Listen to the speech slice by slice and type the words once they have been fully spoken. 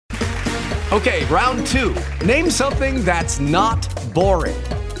Okay, round two. Name something that's not boring.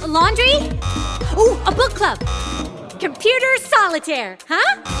 A laundry? Ooh, a book club. Computer solitaire,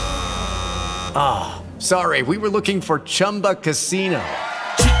 huh? Ah, sorry, we were looking for Chumba Casino.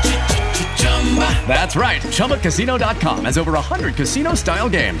 That's right, ChumbaCasino.com has over 100 casino-style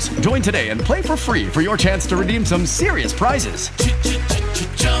games. Join today and play for free for your chance to redeem some serious prizes.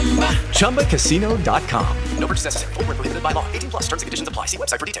 ChumbaCasino.com. No purchase necessary. Void where prohibited by law. 18 plus. Terms and conditions apply. See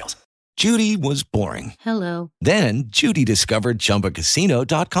website for details. Judy was boring. Hello. Then Judy discovered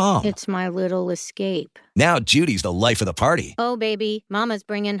ChumbaCasino.com. It's my little escape. Now Judy's the life of the party. Oh, baby, mama's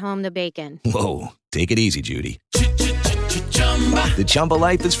bringing home the bacon. Whoa, take it easy, Judy. The Chumba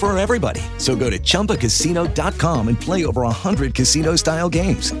life is for everybody. So go to ChumbaCasino.com and play over 100 casino-style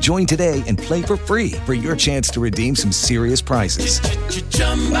games. Join today and play for free for your chance to redeem some serious prizes.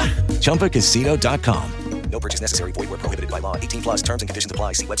 ChumbaCasino.com. No purchase necessary. Void where prohibited by law. 18 plus terms and conditions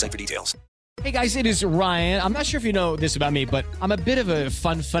apply. See website for details. Hey guys, it is Ryan. I'm not sure if you know this about me, but I'm a bit of a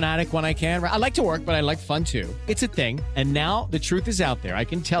fun fanatic when I can. I like to work, but I like fun too. It's a thing. And now the truth is out there. I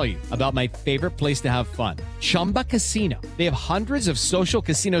can tell you about my favorite place to have fun. Chumba Casino. They have hundreds of social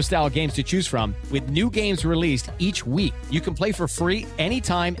casino style games to choose from with new games released each week. You can play for free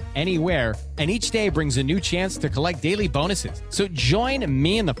anytime, anywhere. And each day brings a new chance to collect daily bonuses. So join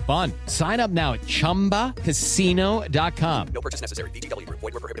me in the fun. Sign up now at ChumbaCasino.com. No purchase necessary. VGW. Void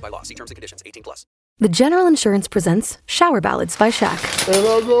where prohibited by law. See terms and conditions. 18 plus. The General Insurance presents Shower Ballads by Shaq. And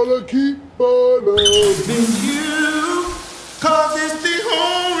I'm gonna keep on loving you, 'cause it's the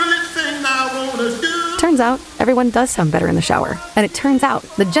only thing I wanna do. Turns out, everyone does sound better in the shower. And it turns out,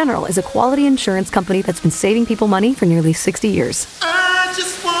 The General is a quality insurance company that's been saving people money for nearly 60 years. I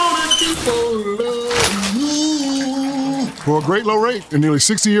just wanna keep on loving you. For a great low rate and nearly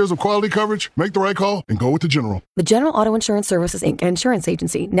 60 years of quality coverage, make the right call and go with The General. The General Auto Insurance Services, Inc., an insurance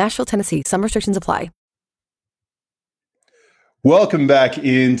agency, Nashville, Tennessee. Some restrictions apply. Welcome back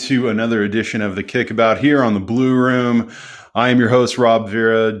into another edition of The Kickabout here on the Blue Room. I am your host, Rob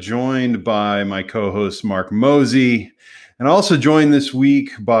Vera, joined by my co-host, Mark Mosey, and also joined this week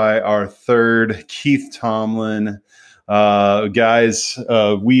by our third, Keith Tomlin. Guys,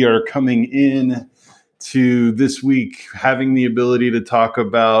 we are coming in to this week having the ability to talk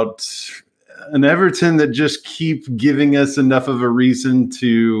about an Everton that just keep giving us enough of a reason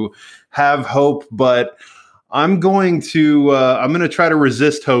to have hope, but I'm going to try to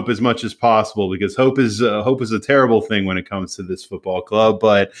resist hope as much as possible, because hope is a terrible thing when it comes to this football club.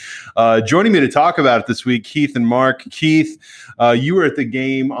 But joining me to talk about it this week, Keith and Mark. Keith, you were at the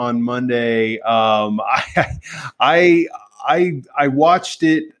game on Monday. I watched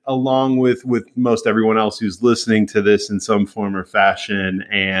it along with most everyone else who's listening to this in some form or fashion,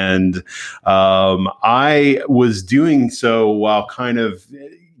 and I was doing so while kind of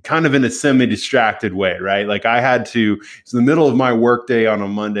in a semi-distracted way, right? Like it's the middle of my workday on a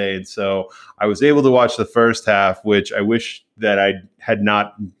Monday. And so I was able to watch the first half, which I wish that I had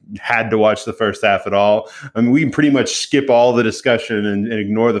not had to watch the first half at all. I mean, we can pretty much skip all the discussion and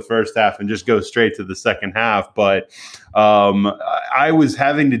ignore the first half and just go straight to the second half. But I was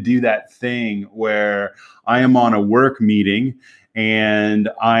having to do that thing where I am on a work meeting and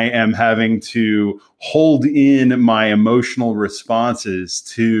I am having to hold in my emotional responses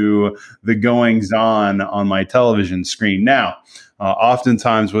to the goings on my television screen. Now,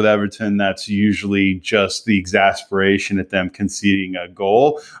 oftentimes with Everton, that's usually just the exasperation at them conceding a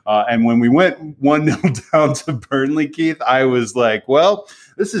goal. And when we went 1-0 down to Burnley, Keith, I was like, well,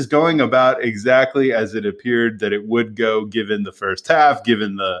 this is going about exactly as it appeared that it would go, given the first half,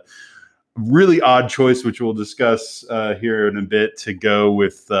 given the really odd choice, which we'll discuss here in a bit, to go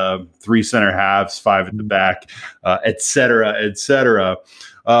with 3 center halves, 5 at the back, et cetera, et cetera.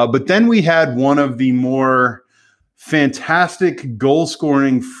 But then we had one of the more fantastic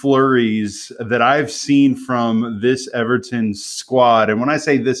goal-scoring flurries that I've seen from this Everton squad. And when I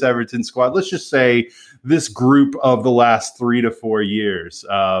say this Everton squad, let's just say this group of the last 3 to 4 years.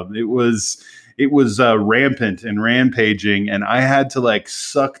 It was rampant and rampaging, and I had to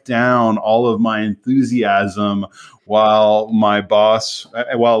suck down all of my enthusiasm while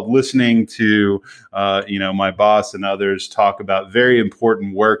listening to my boss and others talk about very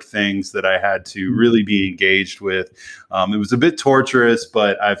important work things that I had to really be engaged with. It was a bit torturous,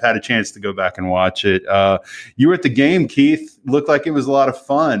 but I've had a chance to go back and watch it. You were at the game, Keith. Looked like it was a lot of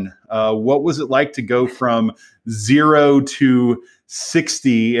fun. What was it like to go from 0 to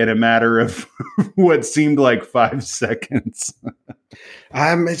 60 in a matter of what seemed like 5 seconds?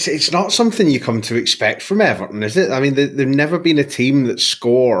 It's not something you come to expect from Everton, is it? I mean, they've never been a team that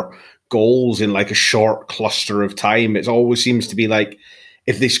score goals in a short cluster of time. It always seems to be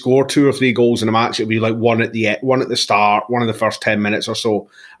if they score 2 or 3 goals in a match, it'll be like one at the start, one of the first 10 minutes or so,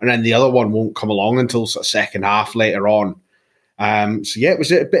 and then the other one won't come along until sort of second half later on. So yeah, it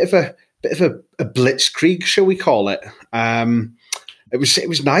was a bit of a blitzkrieg, shall we call it? It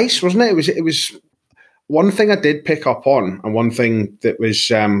was nice, wasn't it? It was one thing I did pick up on, and one thing that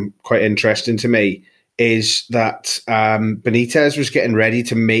was quite interesting to me is that Benitez was getting ready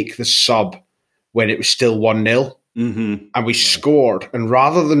to make the sub when it was still 1-0. Mm-hmm. And we scored. And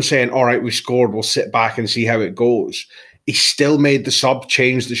rather than saying, all right, we scored, we'll sit back and see how it goes, he still made the sub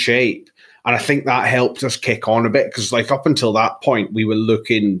change the shape. And I think that helped us kick on a bit because, like, up until that point, we were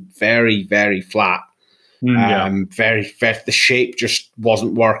looking very, very flat. The shape just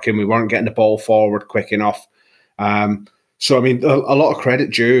wasn't working. We weren't getting the ball forward quick enough. So, I mean, a lot of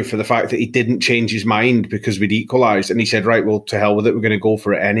credit due for the fact that he didn't change his mind because we'd equalised. And he said, right, well, to hell with it, we're going to go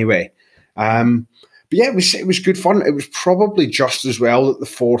for it anyway. But yeah, it was good fun. It was probably just as well that the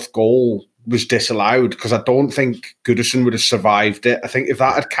 4th goal was disallowed because I don't think Goodison would have survived it. I think if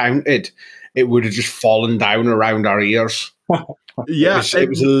that had counted, it would have just fallen down around our ears. Yeah, it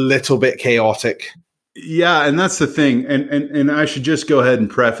was a little bit chaotic. Yeah, and that's the thing. And I should just go ahead and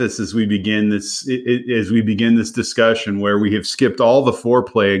preface as we begin this discussion where we have skipped all the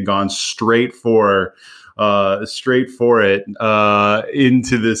foreplay and gone straight for it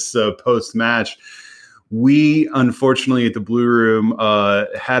into this post match. We, unfortunately, at the Blue Room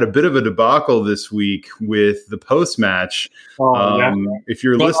had a bit of a debacle this week with the post-match. If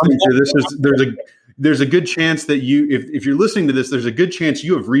you're listening to this, there's a good chance that if you're listening to this, there's a good chance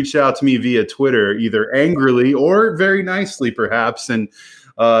you have reached out to me via Twitter, either angrily or very nicely, perhaps, and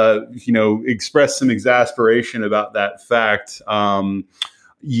expressed some exasperation about that fact.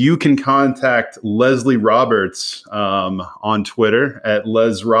 You can contact Leslie Roberts on Twitter at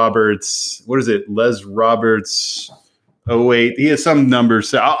Les Roberts. What is it? Les Roberts. Oh, wait. He has some numbers.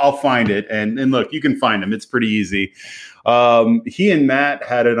 So I'll find it. And look, you can find him. It's pretty easy. He and Matt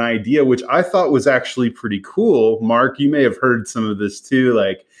had an idea, which I thought was actually pretty cool. Mark, you may have heard some of this too.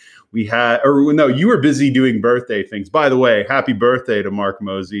 Like you were busy doing birthday things. By the way, happy birthday to Mark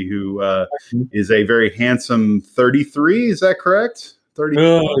Mosey, who is a very handsome 33. Is that correct? 30.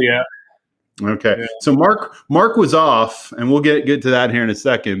 Oh, yeah. Okay. Yeah. So Mark was off, and we'll get to that here in a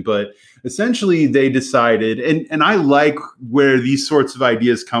second, but essentially they decided, and I like where these sorts of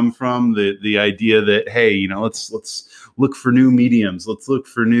ideas come from, the idea that, hey, let's look for new mediums, let's look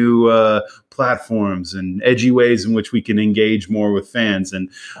for new platforms and edgy ways in which we can engage more with fans. And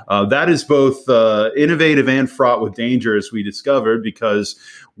that is both innovative and fraught with danger, as we discovered, because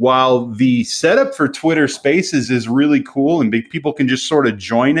while the setup for Twitter Spaces is really cool and people can just sort of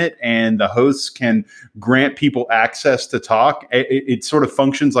join it and the hosts can grant people access to talk, it sort of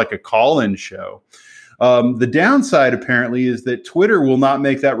functions like a call-in show. The downside, apparently, is that Twitter will not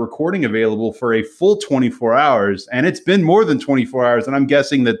make that recording available for a full 24 hours. And it's been more than 24 hours. And I'm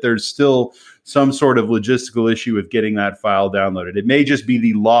guessing that there's still some sort of logistical issue with getting that file downloaded. It may just be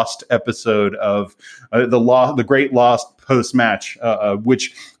the lost episode of the Great Lost post-match,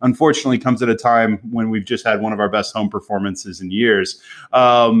 which unfortunately comes at a time when we've just had one of our best home performances in years.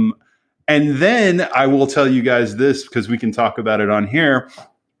 And then I will tell you guys this, because we can talk about it on here.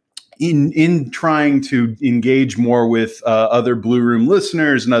 In trying to engage more with other Blue Room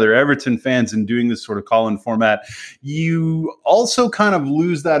listeners and other Everton fans and doing this sort of call-in format, you also kind of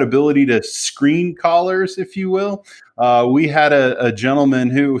lose that ability to screen callers, if you will. We had a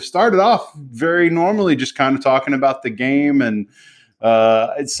gentleman who started off very normally just kind of talking about the game, and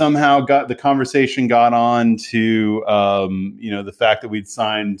it somehow the conversation got on to the fact that we'd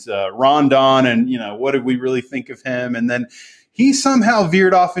signed Rondon, and what did we really think of him, and then he somehow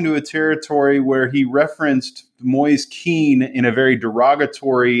veered off into a territory where he referenced Moise Kean in a very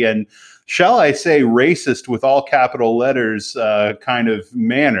derogatory and, shall I say, racist with all capital letters kind of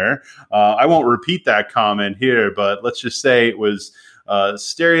manner. I won't repeat that comment here, but let's just say it was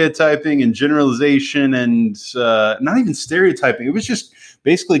stereotyping and generalization, and not even stereotyping. It was just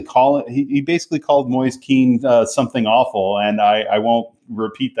basically he basically called Moise Kean something awful, and I won't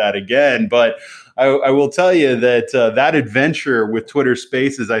repeat that again, but I will tell you that that adventure with Twitter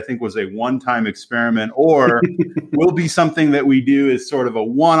Spaces, I think, was a one-time experiment, or will be something that we do as sort of a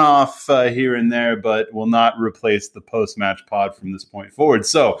one-off here and there, but will not replace the post-match pod from this point forward.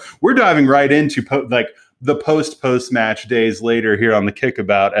 So we're diving right into the post-match days later here on the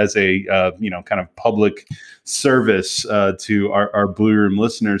Kickabout as a kind of public service to our Blue Room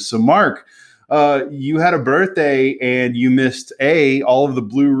listeners. So Mark, you had a birthday and you missed A, all of the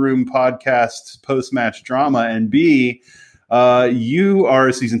Blue Room podcasts post-match drama, and B, You are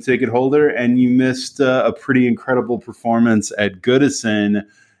a season ticket holder, and you missed a pretty incredible performance at Goodison.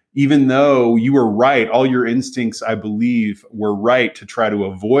 Even though you were right, all your instincts, I believe, were right to try to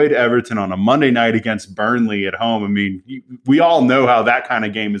avoid Everton on a Monday night against Burnley at home. I mean, we all know how that kind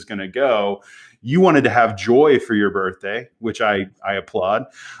of game is going to go. You wanted to have joy for your birthday, which I applaud.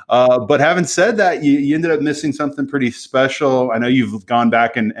 But having said that, you ended up missing something pretty special. I know you've gone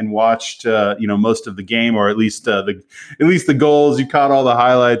back and watched most of the game, or at least the goals. You caught all the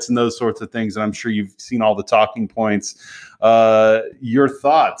highlights and those sorts of things, and I'm sure you've seen all the talking points. Your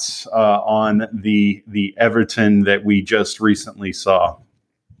thoughts on the Everton that we just recently saw?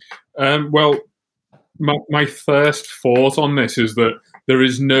 Well, my first thought on this is that there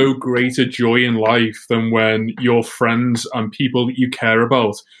is no greater joy in life than when your friends and people that you care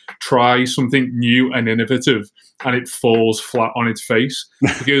about try something new and innovative and it falls flat on its face.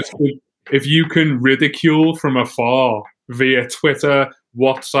 Because if you can ridicule from afar via Twitter,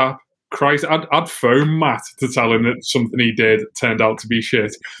 WhatsApp, Christ, I'd phone Matt to tell him that something he did turned out to be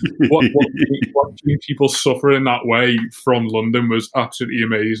shit. Watching people suffer in that way from London was absolutely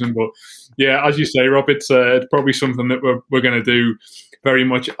amazing. But yeah, as you say, Rob, it's probably something that we're going to do very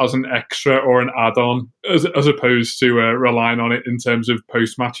much as an extra or an add-on, as opposed to relying on it in terms of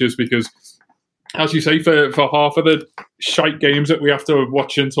post-matches, because, as you say, for half of the shite games that we have to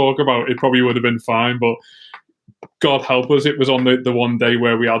watch and talk about, it probably would have been fine, but God help us, it was on the one day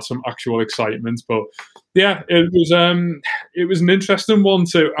where we had some actual excitement. But yeah, it was an interesting one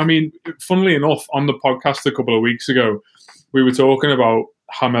to, I mean, funnily enough, on the podcast a couple of weeks ago, we were talking about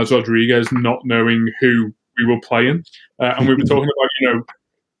James Rodriguez not knowing who we were playing. And we were talking about,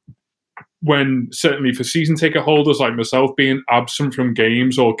 when certainly for season ticket holders like myself, being absent from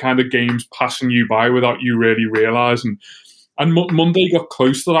games or kind of games passing you by without you really realising. And Monday got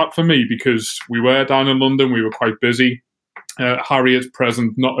close to that for me because we were down in London, we were quite busy. Harriet's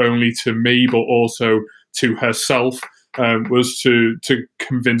present not only to me but also to herself was to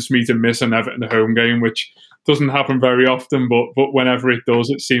convince me to miss an Everton home game, which doesn't happen very often, but whenever it does,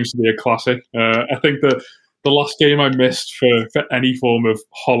 it seems to be a classic. I think that the last game I missed for any form of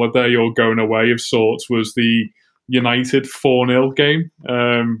holiday or going away of sorts was the United 4-0 game.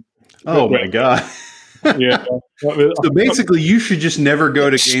 Oh my God. Yeah. So basically, you should just never go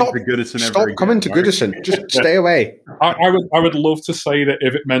to games for Goodison ever Stop again. coming to Goodison. Just stay away. I would love to say that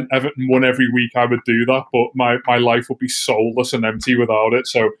if it meant Everton won every week, I would do that, but my life would be soulless and empty without it.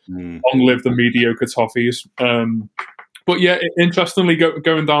 So long live the mediocre toffees. But yeah, interestingly,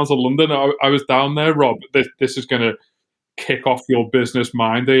 going down to London, I was down there, Rob. This is going to kick off your business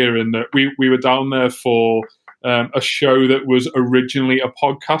mind here, in that we were down there for a show that was originally a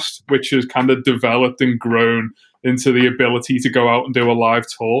podcast, which has kind of developed and grown into the ability to go out and do a live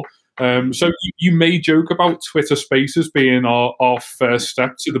tour. So you may joke about Twitter Spaces being our first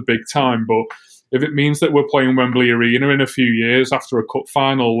step to the big time, but if it means that we're playing Wembley Arena in a few years after a cup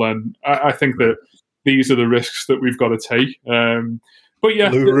final, then I think that these are the risks that we've got to take. But yeah,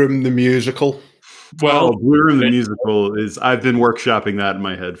 Blue Room the musical. Well, Blue Room the musical is. I've been workshopping that in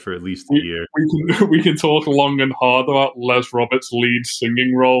my head for at least a year. We can talk long and hard about Les Roberts' lead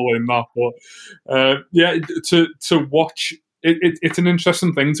singing role in that, but yeah, to watch it's an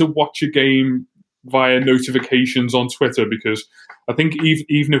interesting thing to watch a game via notifications on Twitter, because I think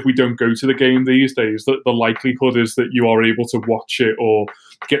even if we don't go to the game these days, the likelihood is that you are able to watch it or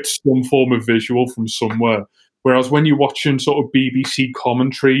get some form of visual from somewhere. Whereas when you're watching sort of BBC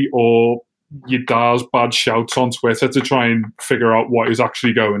commentary or your Dars bad shouts on Twitter to try and figure out what is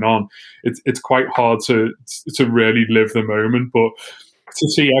actually going on, it's quite hard to really live the moment. But to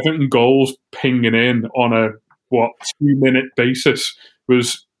see Everton goals pinging in on a 2-minute basis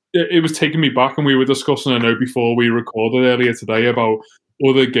was taking me back. And we were discussing, I know before we recorded earlier today, about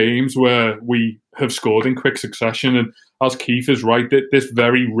other games where we have scored in quick succession. And as Keith is right, this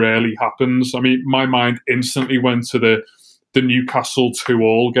very rarely happens. I mean, my mind instantly went to the Newcastle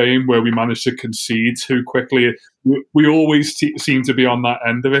 2-2 game where we managed to concede too quickly. We always seem to be on that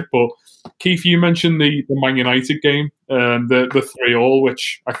end of it. But Keith, you mentioned the Man United game, the 3-3,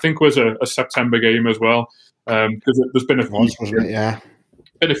 which I think was a September game as well. Because there's been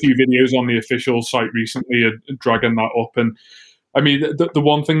been a few videos on the official site recently dragging that up. And I mean, the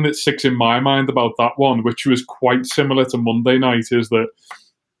one thing that sticks in my mind about that one, which was quite similar to Monday night, is that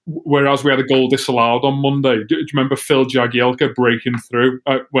whereas we had a goal disallowed on Monday, do you remember Phil Jagielka breaking through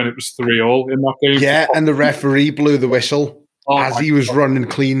when it was 3-3 in that game? Yeah, and the referee blew the whistle as he was running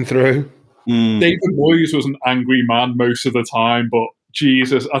clean through. David Moyes was an angry man most of the time, but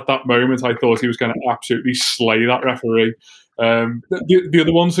Jesus, at that moment, I thought he was going to absolutely slay that referee. The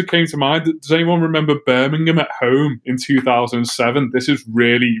other ones that came to mind, does anyone remember Birmingham at home in 2007? This is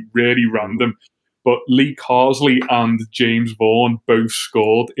really, really random. But Lee Carsley and James Vaughan both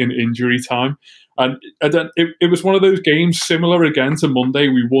scored in injury time. And it was one of those games similar again to Monday.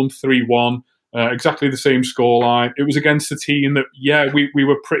 We won 3-1, exactly the same scoreline. It was against a team that, we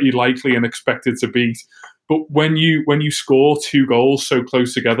were pretty likely and expected to beat. But when you score 2 goals so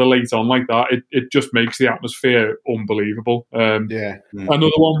close together late on like that, it just makes the atmosphere unbelievable. Another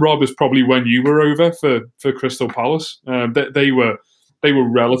one, Rob, is probably when you were over for Crystal Palace. They were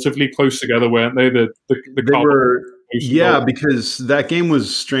relatively close together, weren't they? They were. Yeah, because that game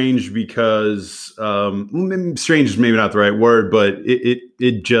was strange because strange is maybe not the right word, but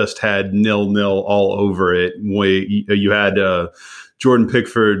it just had 0-0 all over it. You had Jordan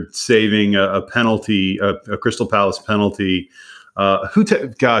Pickford saving a penalty, a Crystal Palace penalty.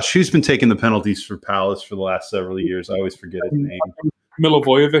 Who's been taking the penalties for Palace for the last several years? I always forget his name.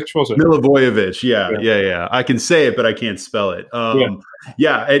 Milivojevic, was it? Milivojevic, yeah. I can say it, but I can't spell it. And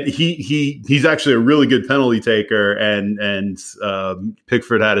he's actually a really good penalty taker, and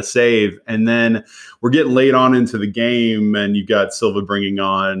Pickford had a save. And then we're getting late on into the game, and you got Silva bringing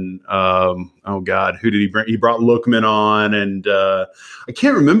on, who did he bring? He brought Lookman on, and I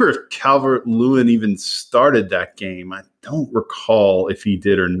can't remember if Calvert-Lewin even started that game. I don't recall if he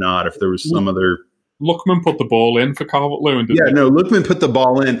did or not, if there was some other... Lookman put the ball in for Calvert-Lewin, didn't he? Lookman put the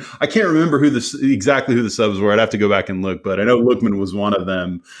ball in. I can't remember exactly who the subs were. I'd have to go back and look, but I know Lookman was one of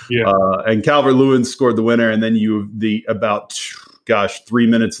them. Yeah. And Calvert-Lewin scored the winner, and then about 3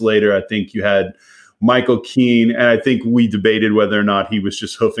 minutes later, I think you had Michael Keane, and I think we debated whether or not he was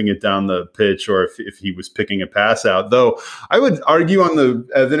just hoofing it down the pitch or if he was picking a pass out. Though I would argue on the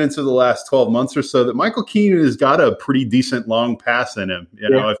evidence of the last 12 months or so that Michael Keane has got a pretty decent long pass in him. You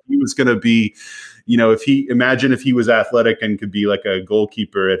know, if he was going to be... if he was athletic and could be like a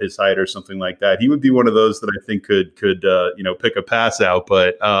goalkeeper at his height or something like that, he would be one of those that I think could pick a pass out.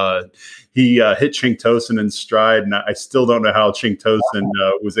 But he hit Cenk Tosun in stride, and I still don't know how Cenk Tosun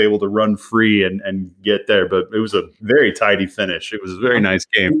was able to run free and get there. But it was a very tidy finish. It was a very nice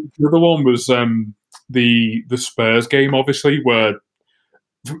game. The other one was the Spurs game, obviously, where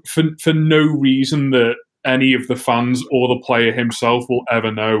for no reason that any of the fans or the player himself will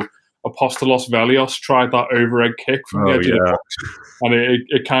ever know, Apostolos Velios tried that overhead kick from the edge of the box, and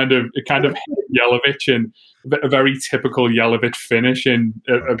it kind of hit Jelavic in a very typical Jelavic finish in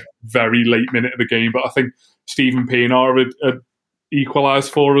a very late minute of the game. But I think Stephen Pienaar had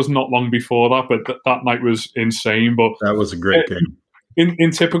equalised for us not long before that, but that night was insane. But that was a great game. In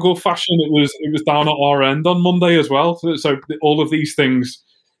typical fashion, it was down at our end on Monday as well. So all of these things,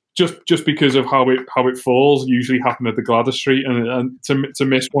 just because of how it falls, usually happen at the Gladys Street, and to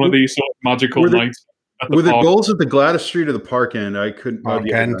miss one of these sort of magical nights. Were the goals at the Gladys Street or the Park End? I couldn't. Park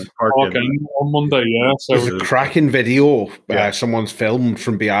End on Monday, yeah. So there's a cracking video someone's filmed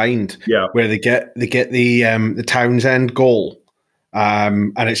from behind, where they get the Townsend goal.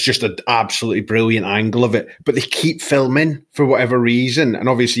 And it's just an absolutely brilliant angle of it, but they keep filming for whatever reason, and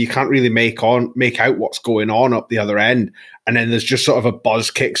obviously you can't really make out what's going on up the other end. And then there's just sort of a buzz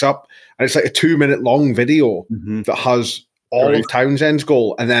kicks up, and it's like a 2-minute long video that has all of Townsend's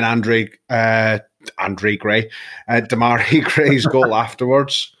goal, and then Demarai Gray's goal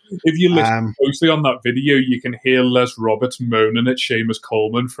afterwards. If you listen closely on that video, you can hear Les Roberts moaning at Seamus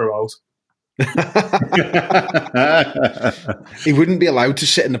Coleman throughout. He wouldn't be allowed to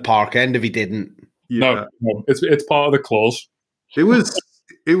sit in the Park End if he didn't. No, it's part of the clause.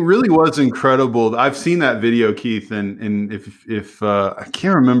 It really was incredible. I've seen that video, Keith, and if I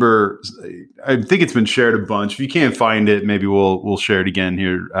can't remember, I think it's been shared a bunch. If you can't find it, maybe we'll share it again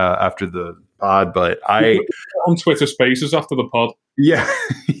here after the pod. But on Twitter Spaces after the pod. Yeah,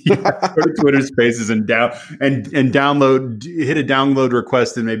 go to Twitter Spaces and download. Hit a download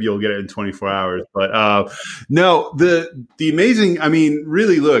request, and maybe you'll get it in 24 hours. But no, the amazing. I mean,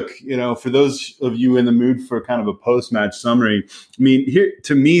 really, look. For those of you in the mood for kind of a post-match summary, I mean, here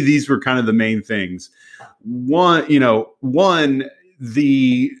to me, these were kind of the main things. One,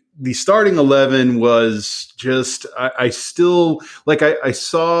 the starting 11 was just. I still like. I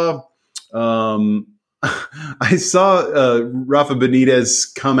saw. I saw Rafa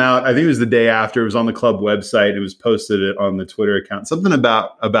Benitez come out. I think it was the day after. It was on the club website. It was posted on the Twitter account. Something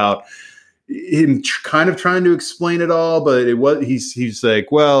about him kind of trying to explain it all, but he's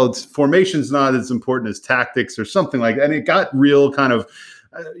like, well, formation's not as important as tactics or something like that. And it got real kind of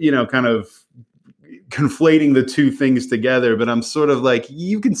conflating the two things together. But I'm sort of like,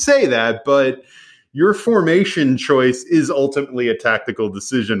 you can say that, but your formation choice is ultimately a tactical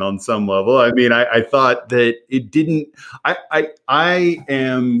decision on some level. I mean, I thought that it didn't. I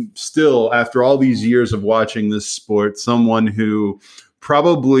am still, after all these years of watching this sport, someone who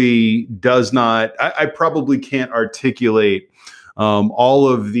probably does not. I probably can't articulate all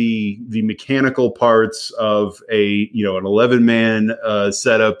of the mechanical parts of an 11-man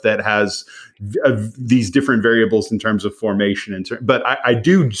setup that has these different variables in terms of formation. But I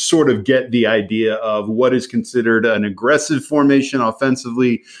do sort of get the idea of what is considered an aggressive formation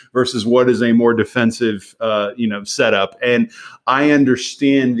offensively versus what is a more defensive, setup. And I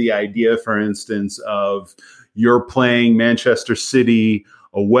understand the idea, for instance, of you're playing Manchester City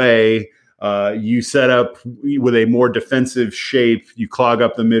away. You set up with a more defensive shape. You clog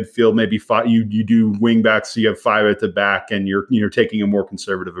up the midfield. Maybe you do wing backs, so you have 5 at the back, and you're taking a more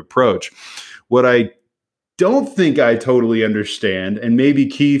conservative approach. What I don't think I totally understand, and maybe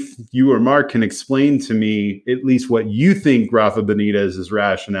Keith, you or Mark can explain to me at least what you think Rafa Benitez's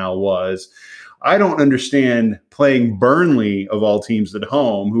rationale was. I don't understand playing Burnley, of all teams at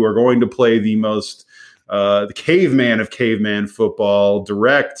home, who are going to play the most the caveman of caveman football,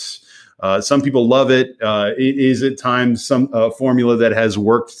 direct. Some people love it. It is at times some formula that has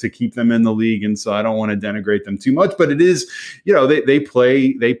worked to keep them in the league, and so I don't want to denigrate them too much. But it is, they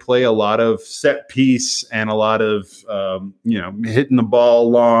play a lot of set piece and a lot of hitting the ball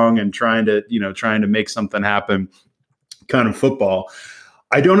long and trying to make something happen, kind of football.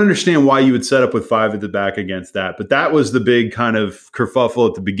 I don't understand why you would set up with 5 at the back against that, but that was the big kind of kerfuffle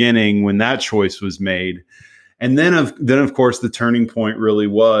at the beginning when that choice was made. And then of course, the turning point really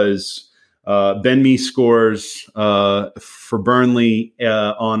was Ben Mee scores for Burnley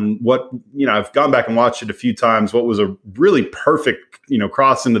on what, I've gone back and watched it a few times, what was a really perfect,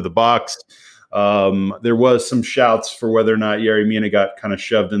 cross into the box. There was some shouts for whether or not Yerry Mina got kind of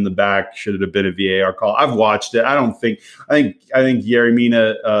shoved in the back. Should it have been a VAR call? I've watched it. I think Yerry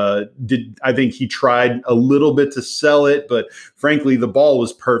Mina did. I think he tried a little bit to sell it, but frankly, the ball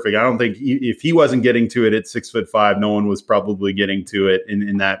was perfect. I don't think if he wasn't getting to it at 6'5", no one was probably getting to it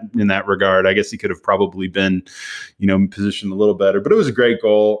in that regard. I guess he could have probably been, positioned a little better, but it was a great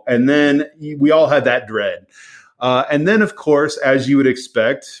goal. And then we all had that dread. And then, of course, as you would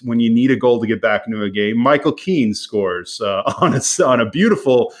expect, when you need a goal to get back into a game, Michael Keane scores on a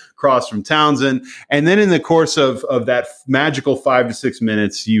beautiful cross from Townsend. And then in the course of that magical 5 to 6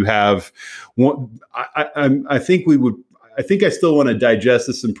 minutes, you have one. I think I still want to digest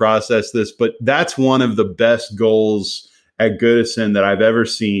this and process this, but that's one of the best goals at Goodison that I've ever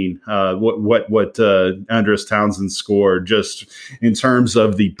seen. What Andros Townsend scored, just in terms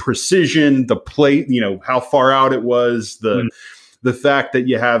of the precision, the plate, how far out it was, the fact that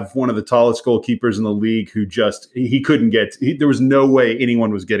you have one of the tallest goalkeepers in the league who he couldn't get. There was no way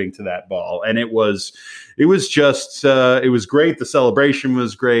anyone was getting to that ball, and it was great. The celebration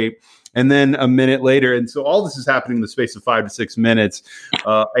was great. And then a minute later, and so all this is happening in the space of 5 to 6 minutes.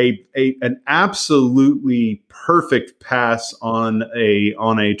 An absolutely perfect pass on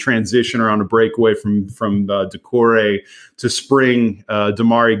a transition or on a breakaway from Doucouré to spring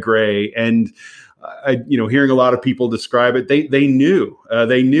Damari Gray, and hearing a lot of people describe it, they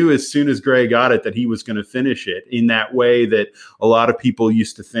knew as soon as Gray got it that he was going to finish it in that way that a lot of people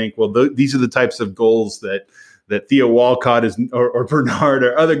used to think. Well, these are the types of goals that Theo Walcott or Bernard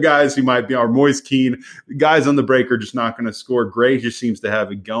or other guys who might be, or Moise Keane, guys on the break are just not going to score. Gray just seems to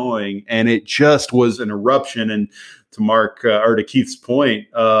have it going, and it just was an eruption. And to Mark or to Keith's point,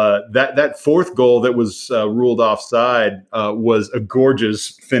 that fourth goal that was ruled offside was a gorgeous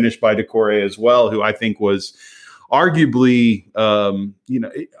finish by Doucouré as well, who I think was arguably,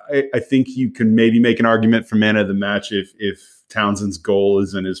 I think you can maybe make an argument for man of the match if Townsend's goal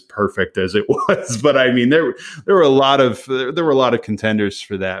isn't as perfect as it was. But I mean, there were a lot of contenders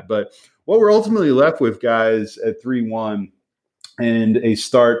for that. But what we're ultimately left with, guys, at 3-1 and a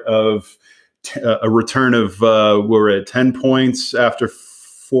start of a return of we're at 10 points after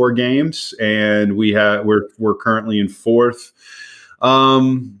 4 games, and we're currently in 4th.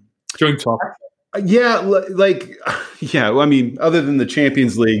 Joint top. Yeah, I mean, other than the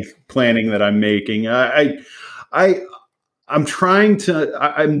Champions League planning that I'm making, I'm trying to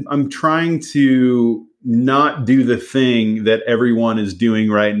not do the thing that everyone is doing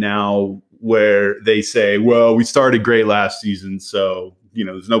right now, where they say, "Well, we started great last season, so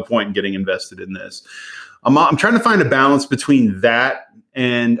there's no point in getting invested in this." I'm trying to find a balance between that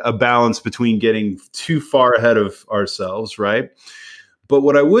and a balance between getting too far ahead of ourselves, right? But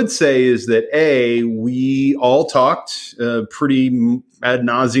what I would say is that we all talked pretty ad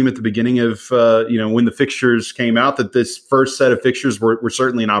nauseum at the beginning of when the fixtures came out, that this first set of fixtures were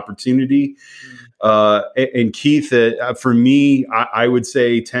certainly an opportunity. And Keith, for me, I would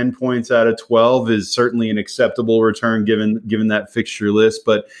say 10 points out of 12 is certainly an acceptable return given that fixture list.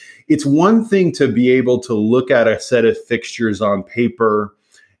 But it's one thing to be able to look at a set of fixtures on paper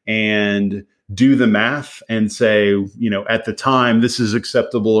and do the math and say, at the time, this is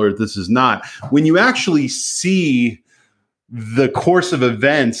acceptable or this is not. When you actually see the course of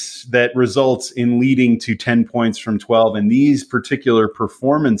events that results in leading to 10 points from 12 in these particular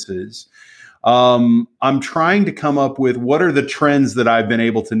performances, I'm trying to come up with what are the trends that I've been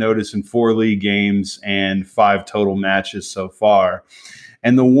able to notice in 4 league games and 5 total matches so far.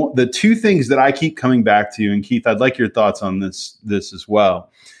 And the two things that I keep coming back to, and Keith, I'd like your thoughts on this as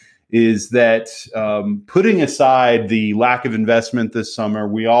well, is that putting aside the lack of investment this summer,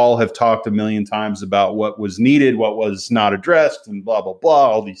 we all have talked a million times about what was needed, what was not addressed, and blah, blah, blah,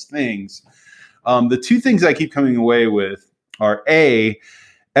 all these things. The two things I keep coming away with are A,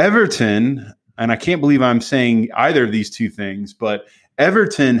 Everton, and I can't believe I'm saying either of these two things, but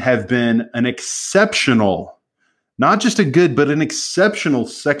Everton have been an exceptional, not just a good, but an exceptional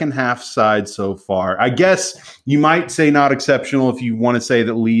second half side so far. I guess you might say not exceptional if you want to say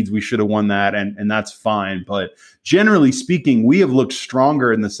that Leeds, we should have won that, and that's fine. But generally speaking, we have looked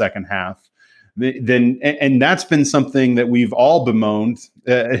stronger in the second half and that's been something that we've all bemoaned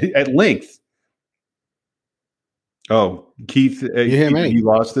at length. Oh, Keith, you hear me? You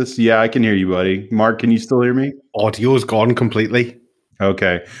lost this? Yeah, I can hear you, buddy. Mark, can you still hear me? Audio's gone completely.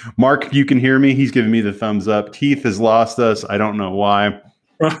 Okay. Mark, you can hear me. He's giving me the thumbs up. Keith has lost us. I don't know why.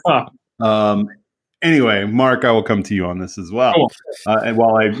 Anyway, Mark, I will come to you on this as well. And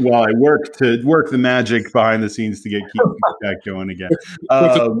while I work the magic behind the scenes to get Keith back going again.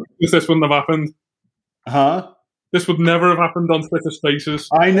 This wouldn't have happened. Huh? This would never have happened on Twitter Spaces.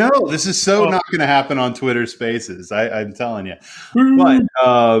 I know. This is not going to happen on Twitter Spaces. I'm telling you. But,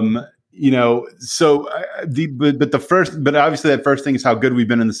 but obviously that first thing is how good we've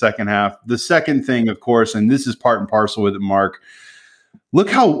been in the second half. The second thing, of course, and this is part and parcel with it, Mark, look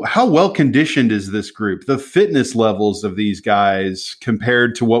how well conditioned is this group. The fitness levels of these guys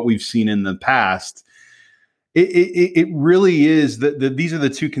compared to what we've seen in the past. It really is that these are the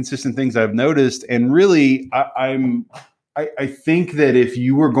two consistent things I've noticed. And really, I think that if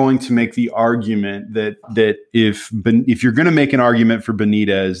you were going to make the argument that if you're going to make an argument for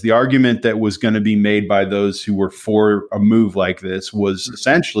Benitez, the argument that was going to be made by those who were for a move like this was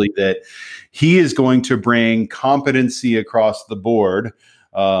essentially that he is going to bring competency across the board.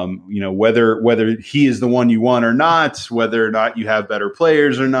 Whether he is the one you want or not, whether or not you have better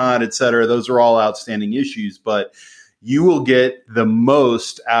players or not, et cetera, those are all outstanding issues, but you will get the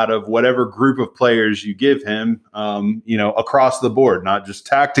most out of whatever group of players you give him, across the board, not just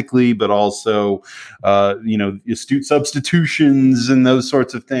tactically, but also, astute substitutions and those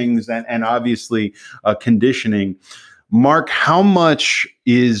sorts of things. And obviously conditioning. Mark, how much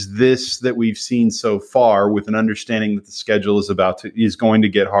is this that we've seen so far, with an understanding that the schedule is going to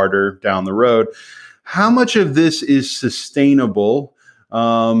get harder down the road? How much of this is sustainable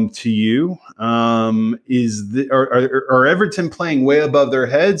to you? Are Everton playing way above their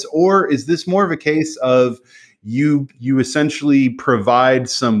heads, or is this more of a case of you essentially provide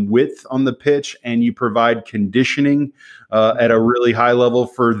some width on the pitch and you provide conditioning at a really high level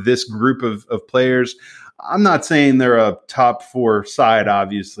for this group of players? I'm not saying they're a top 4 side,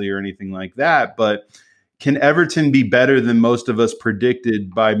 obviously, or anything like that, but can Everton be better than most of us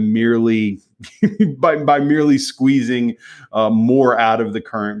predicted by merely squeezing more out of the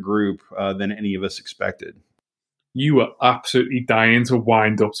current group than any of us expected? You were absolutely dying to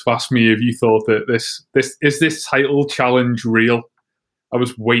wind up to ask me if you thought that this title challenge real. I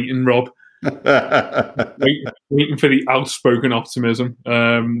was waiting, Rob. waiting for the outspoken optimism.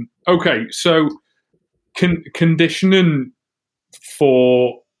 Okay, so conditioning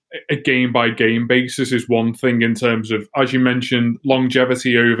for a game-by-game basis is one thing in terms of, as you mentioned,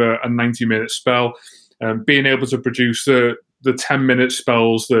 longevity over a 90-minute spell, being able to produce the 10-minute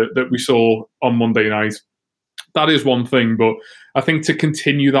spells that we saw on Monday night. That is one thing, but I think to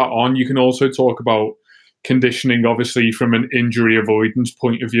continue that on, you can also talk about conditioning, obviously, from an injury avoidance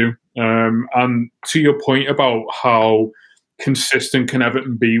point of view. And to your point about how consistent can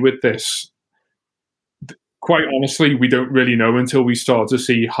Everton be with this, quite honestly, we don't really know until we start to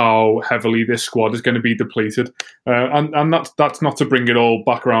see how heavily this squad is going to be depleted. And that's not to bring it all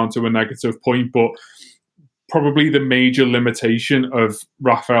back around to a negative point, but probably the major limitation of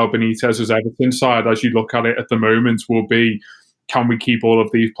Rafael Benitez's Everton side, as you look at it at the moment, will be, can we keep all of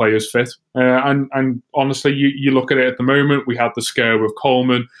these players fit? And honestly, you look at it at the moment, we had the scare with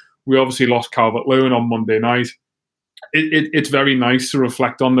Coleman. We obviously lost Calvert-Lewin on Monday night. it's very nice to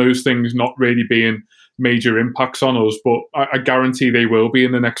reflect on those things not really being major impacts on us, but I guarantee they will be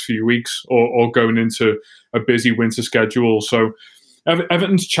in the next few weeks or going into a busy winter schedule. So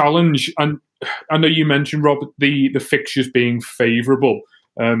Everton's challenge, and I know you mentioned, Rob, the fixtures being favourable.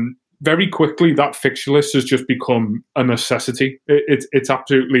 Very quickly, that fixture list has just become a necessity. It's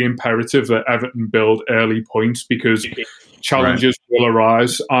absolutely imperative that Everton build early points because challenges will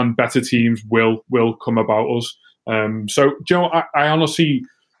arise and better teams will come about us. So, Joe, I honestly,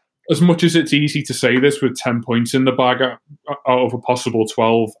 as much as it's easy to say this with 10 points in the bag out of a possible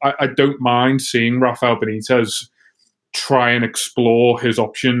 12, I don't mind seeing Rafael Benitez try and explore his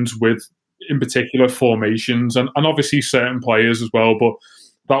options with, in particular, formations and obviously certain players as well, but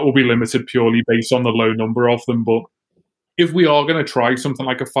that will be limited purely based on the low number of them. But if we are going to try something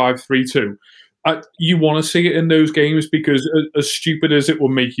like a 5-3-2, you want to see it in those games because as stupid as it will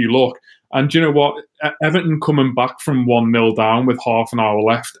make you look, and you know what, Everton coming back from 1-0 down with half an hour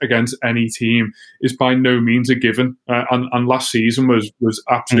left against any team is by no means a given. And last season was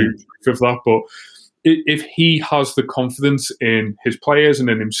absolute proof of that. But if he has the confidence in his players and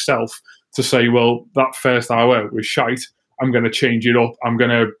in himself to say, well, that first hour was shite, I'm going to change it up. I'm going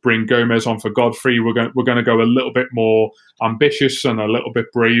to bring Gomez on for Godfrey. We're going to go a little bit more ambitious and a little bit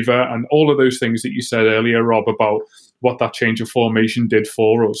braver, and all of those things that you said earlier, Rob, about what that change of formation did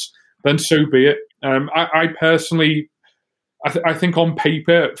for us. Then so be it. I personally, I think on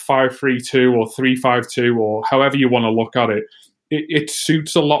paper, 5-3-2 or 3-5-2 or however you want to look at it, it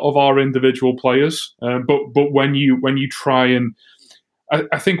suits a lot of our individual players. But when you try and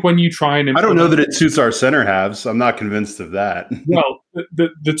I think when you try and I don't know that it suits our center halves. I'm not convinced of that. Well,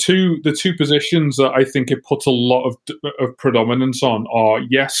 the two positions that I think it puts a lot of predominance on are,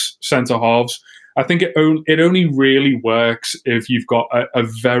 yes, centre halves. I think it only really works if you've got a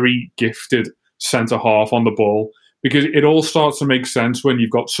very gifted centre half on the ball, because it all starts to make sense when you've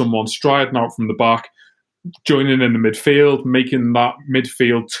got someone striding out from the back, joining in the midfield, making that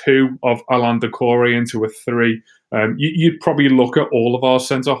midfield 2 of Alain Doucouré into a 3. You'd probably look at all of our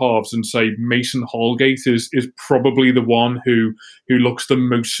centre halves and say Mason Holgate is probably the one who looks the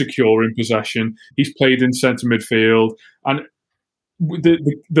most secure in possession. He's played in centre midfield, and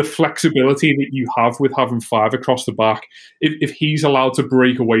the flexibility that you have with having 5 across the back, if he's allowed to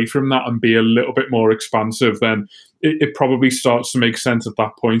break away from that and be a little bit more expansive, then it probably starts to make sense at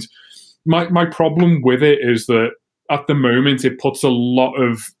that point. My problem with it is that at the moment it puts a lot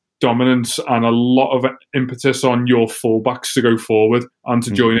of dominance and a lot of impetus on your fullbacks to go forward and to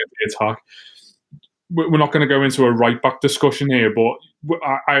join in the attack. We're not going to go into a right-back discussion here, but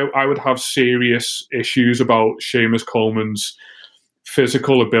I would have serious issues about Seamus Coleman's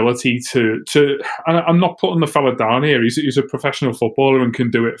physical ability to and I'm not putting the fella down here. He's a professional footballer and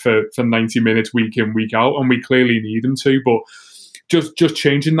can do it for 90 minutes week in, week out, and we clearly need him to, but just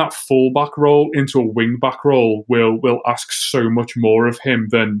changing that full-back role into a wing-back role will ask so much more of him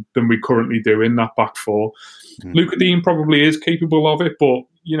than we currently do in that back 4. Lucas Digne probably is capable of it, but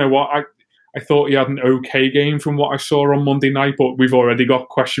you know what? I thought he had an okay game from what I saw on Monday night, but we've already got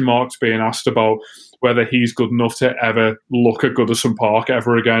question marks being asked about whether he's good enough to ever look at Goodison Park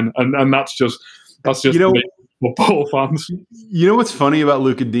ever again, and that's just football fans. You know what's funny about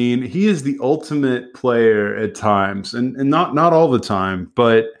Lucas Digne? He is the ultimate player at times, and not all the time,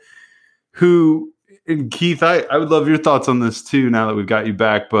 but who, and Keith, I would love your thoughts on this too now that we've got you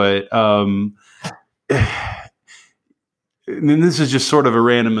back, but and then this is just sort of a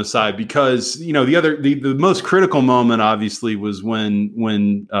random aside because, you know, the most critical moment obviously was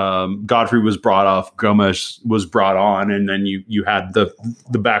when Godfrey was brought off, Gomes was brought on, and then you had the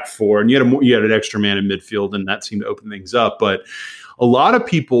back 4 and you had an extra man in midfield, and that seemed to open things up. But a lot of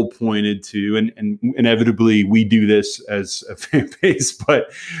people pointed to, and inevitably we do this as a fan base,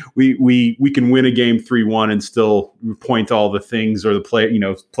 but we can win a game 3-1 and still point to all the things or the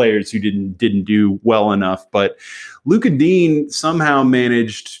players who didn't do well enough. But Lucas Digne somehow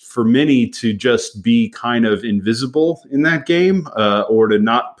managed for many to just be kind of invisible in that game, or to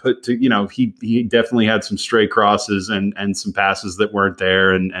not put to, he definitely had some stray crosses and some passes that weren't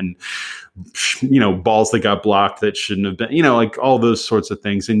there, and balls that got blocked that shouldn't have been, like all those sorts of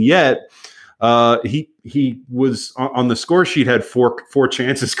things. And yet he was on the score sheet, had four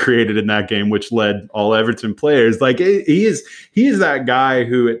chances created in that game, which led all Everton players. Like he is that guy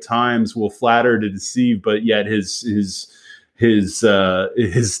who at times will flatter to deceive, but yet the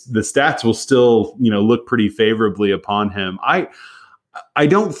stats will still, look pretty favorably upon him. I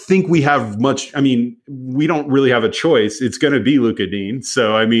don't think we have much. I mean, we don't really have a choice. It's going to be Luka Dean.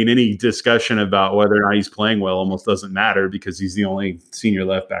 So, I mean, any discussion about whether or not he's playing well almost doesn't matter because he's the only senior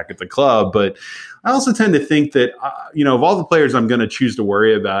left back at the club. But I also tend to think that, of all the players I'm going to choose to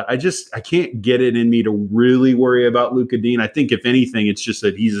worry about, I can't get it in me to really worry about Luka Dean. I think if anything, it's just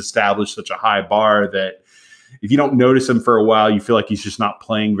that he's established such a high bar that if you don't notice him for a while, you feel like he's just not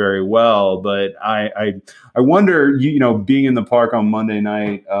playing very well. But I wonder, being in the park on Monday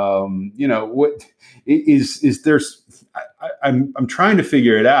night, what is there? I'm trying to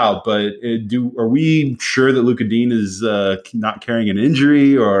figure it out. But are we sure that Luka Dean is not carrying an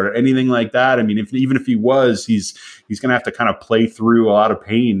injury or anything like that? I mean, even if he was, he's going to have to kind of play through a lot of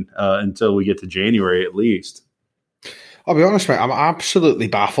pain until we get to January at least. I'll be honest, mate, I'm absolutely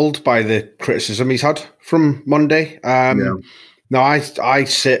baffled by the criticism he's had from Monday. Now, I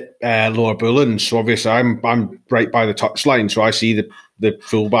sit lower Bullen, so obviously I'm right by the touchline, so I see the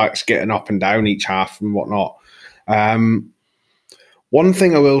fullbacks getting up and down each half and whatnot. One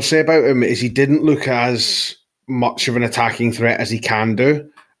thing I will say about him is he didn't look as much of an attacking threat as he can do,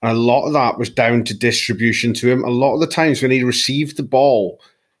 and a lot of that was down to distribution to him. A lot of the times when he received the ball,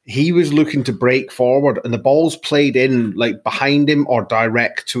 he was looking to break forward and the ball's played in like behind him or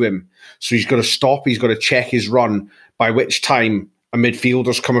direct to him. So he's got to stop. He's got to check his run, by which time a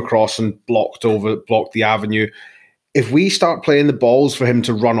midfielder's come across and blocked the avenue. If we start playing the balls for him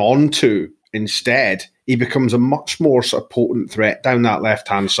to run onto instead, he becomes a much more sort of potent threat down that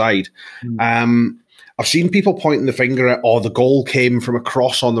left-hand side. I've seen people pointing the finger at, the goal came from a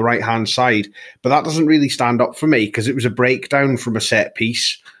cross on the right-hand side, but that doesn't really stand up for me because it was a breakdown from a set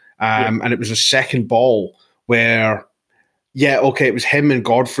piece. And it was a second ball where, it was him and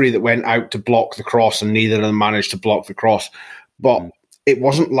Godfrey that went out to block the cross and neither of them managed to block the cross. But it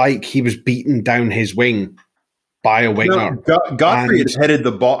wasn't like he was beaten down his wing by a winger. No, Godfrey had headed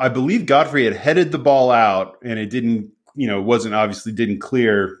the ball. I believe Godfrey had headed the ball out and it didn't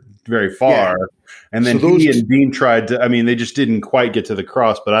clear very far. Yeah. And then he and Dean tried to, they just didn't quite get to the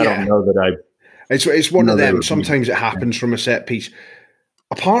cross, but I don't know that It's one of them. Sometimes it happens from a set piece.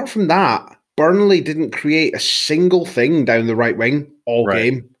 Apart from that, Burnley didn't create a single thing down the right wing all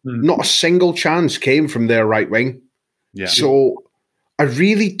game. Mm-hmm. Not a single chance came from their right wing. Yeah. So I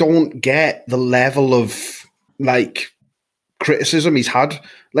really don't get the level of criticism he's had.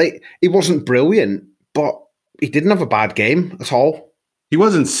 He wasn't brilliant, but he didn't have a bad game at all. He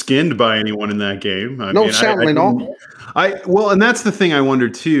wasn't skinned by anyone in that game. Certainly not. And that's the thing I wonder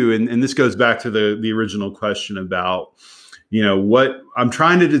too, and this goes back to the original question about, what I'm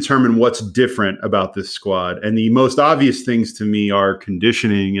trying to determine what's different about this squad. And the most obvious things to me are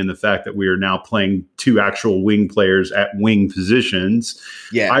conditioning and the fact that we are now playing two actual wing players at wing positions.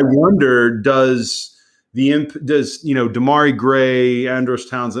 Yeah. I wonder, does Damari Gray, Andros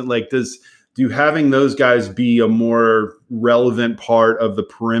Townsend, do having those guys be a more relevant part of the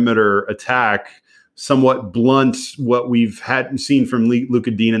perimeter attack somewhat blunt what we've seen from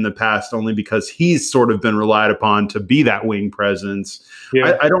Luka Dean in the past, only because he's sort of been relied upon to be that wing presence.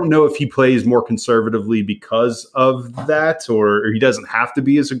 Yeah. I don't know if he plays more conservatively because of that, or he doesn't have to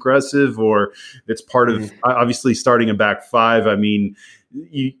be as aggressive, or it's part of obviously starting a back five.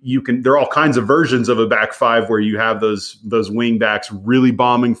 You can, there are all kinds of versions of a back five where you have those wing backs really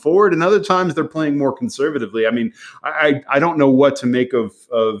bombing forward, and other times they're playing more conservatively. I don't know what to make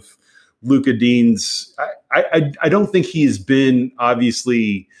of Luka Dean's. I don't think he's been,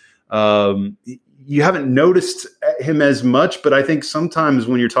 obviously, you haven't noticed him as much, but I think sometimes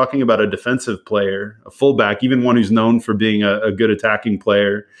when you're talking about a defensive player, a fullback, even one who's known for being a good attacking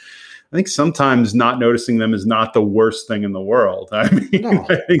player, I think sometimes not noticing them is not the worst thing in the world. I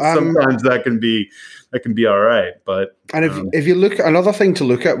think sometimes that can be all right. But if you look, another thing to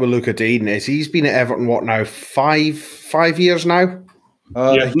look at with Luka Dean is he's been at Everton five years now.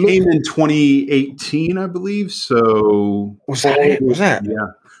 He came in 2018, I believe. So was that it? Was that?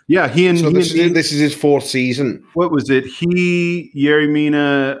 Yeah. This is his fourth season. What was it? He, Yerry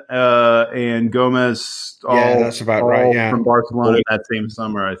Mina, and Gomez. That's about right. Yeah, from Barcelona that same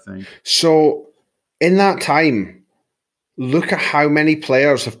summer, I think. So in that time, look at how many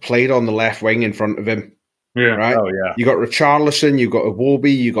players have played on the left wing in front of him. Yeah. Right. Oh yeah. You got Richarlison, you got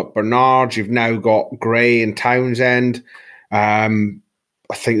Iwobi, you got Bernard, you've now got Gray and Townsend.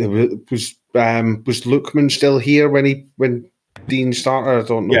 I think there was Lookman still here when Dean started? I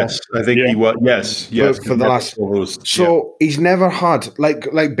don't know. Yes, I think he was. Yes. For the last. He's never had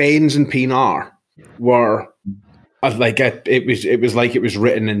like Baines and Pinar were it was like it was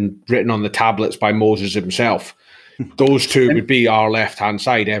written on the tablets by Moses himself. those two would be our left-hand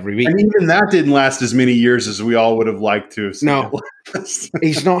side every week. And even that didn't last as many years as we all would have liked to have seen. No,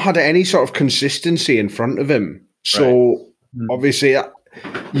 he's not had any sort of consistency in front of him. So obviously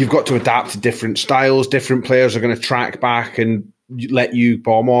you've got to adapt to different styles. Different players are going to track back and let you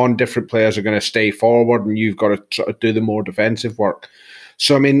bomb on. Different players are going to stay forward, and you've got to sort of do the more defensive work.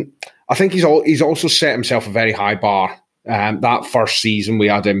 So, I mean, I think he's also set himself a very high bar. That first season we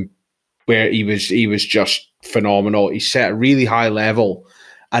had him where he was just phenomenal. He set a really high level.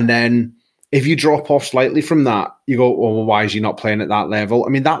 And then if you drop off slightly from that, you go, well, why is he not playing at that level? I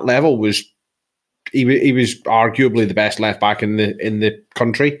mean, that level was he was arguably the best left back in the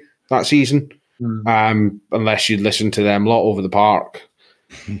country that season. Unless you listen to them a lot over the park.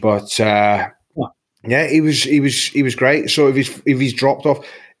 But yeah, he was great. So if he's dropped off,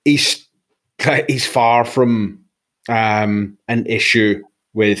 he's far from an issue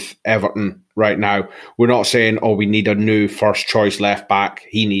with Everton right now. We're not saying, oh, we need a new first choice left back.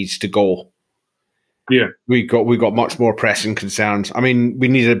 He needs to go. Yeah, we got much more pressing concerns. I mean, we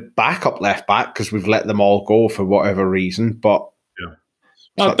need a backup left back because we've let them all go for whatever reason. But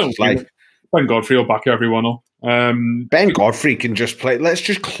I don't think Ben Godfrey will back everyone up. Ben Godfrey can just play. Let's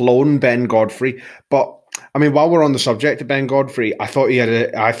just clone Ben Godfrey. But I mean, while we're on the subject of Ben Godfrey, I thought he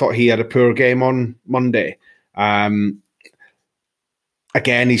had a poor game on Monday.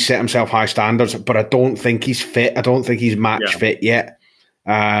 Again, he set himself high standards, but I don't think he's fit. I don't think he's match fit yet.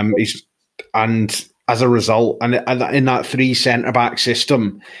 And as a result, and in that 3 centre back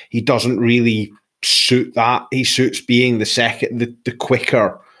system, he doesn't really suit that. He suits being the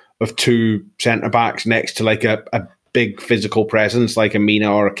quicker of 2 centre backs next to like a big physical presence like a Mina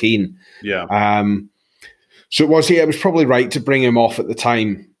or a Keane. Yeah. So it was probably right to bring him off at the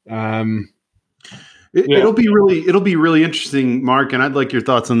time. It'll be really interesting, Mark, and I'd like your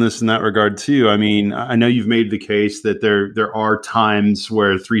thoughts on this in that regard too. I mean, I know you've made the case that there are times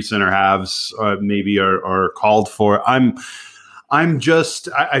where 3 center halves maybe are called for. I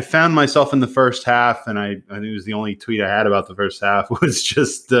found myself in the first half, and I think it was the only tweet I had about the first half was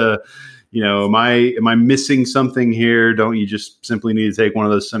just, am I missing something here? Don't you just simply need to take one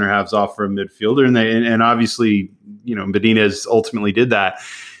of those center halves off for a midfielder? And obviously, Benitez ultimately did that.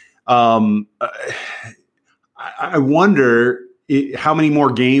 I wonder how many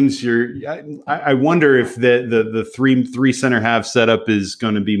more games I wonder if the three center half setup is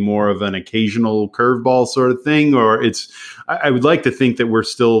going to be more of an occasional curveball sort of thing, or I would like to think that we're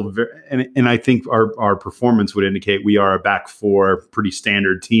still and I think our performance would indicate we are a back four pretty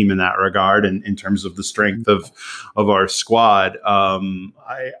standard team in that regard, and in terms of the strength of our squad.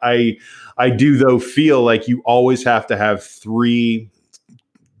 I do though feel like you always have to have three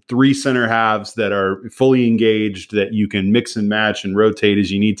center halves that are fully engaged, that you can mix and match and rotate as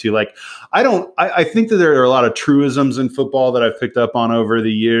you need to. Like, I think that there are a lot of truisms in football that I've picked up on over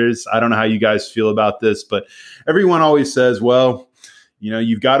the years. I don't know how you guys feel about this, but everyone always says, well,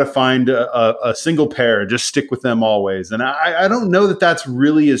 you've got to find a single pair, just stick with them always. And I don't know that that's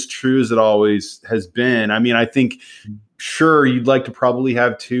really as true as it always has been. I mean, I think sure, you'd like to probably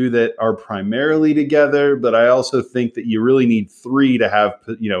have 2 that are primarily together, but I also think that you really need 3 to have,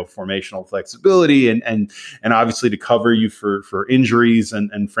 formational flexibility and obviously to cover you for injuries.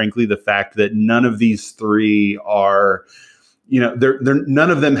 And frankly, the fact that none of these 3 are, they're none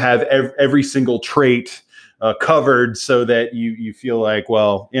of them have every single trait covered, so that you feel like,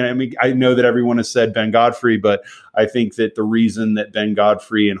 well, I mean, I know that everyone has said Ben Godfrey, but I think that the reason that Ben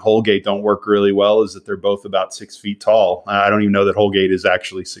Godfrey and Holgate don't work really well is that they're both about 6 feet tall. I don't even know that Holgate is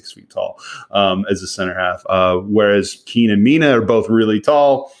actually 6 feet tall as a center half, whereas Keane and Mina are both really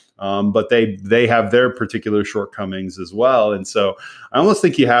tall. But they have their particular shortcomings as well. And so I almost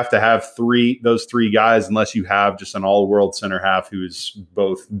think you have to have those three guys, unless you have just an all-world center half who's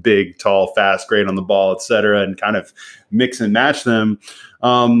both big, tall, fast, great on the ball, et cetera, and kind of mix and match them.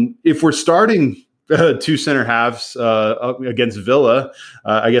 If we're starting 2 center halves against Villa,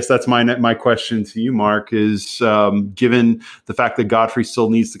 I guess that's my question to you, Mark, is given the fact that Godfrey still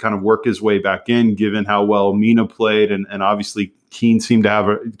needs to kind of work his way back in, given how well Mina played, and obviously Keane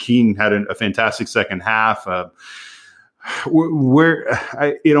had a fantastic second half.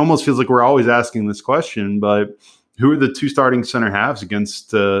 It almost feels like we're always asking this question, but who are the 2 starting center halves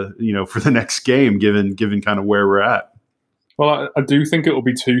against for the next game, given kind of where we're at? Well, I do think it will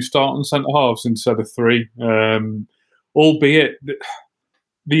be 2 starting centre halves instead of 3, albeit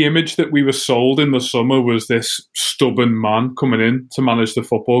the image that we were sold in the summer was this stubborn man coming in to manage the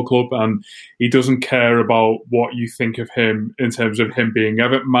football club, and he doesn't care about what you think of him in terms of him being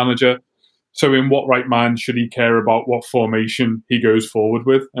Everton manager. So in what right mind should he care about what formation he goes forward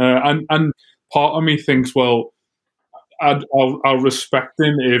with? And part of me thinks, well, I'll respect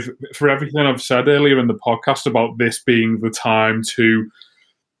him if for everything I've said earlier in the podcast about this being the time to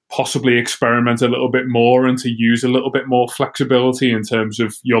possibly experiment a little bit more and to use a little bit more flexibility in terms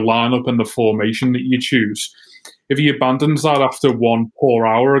of your lineup and the formation that you choose. If he abandons that after one poor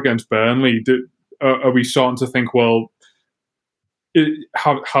hour against Burnley, are we starting to think, well,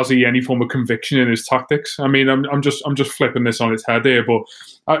 has he any form of conviction in his tactics? I mean, I'm just flipping this on its head here, but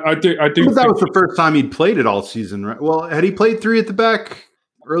I do. But that was the first time he'd played it all season, right? Well, had he played 3 at the back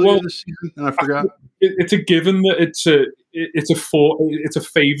earlier this season? And I forgot. It's a given that it's a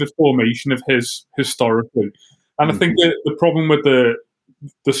favoured formation of his historically, and I think that the problem with the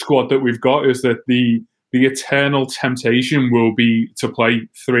squad that we've got is that the eternal temptation will be to play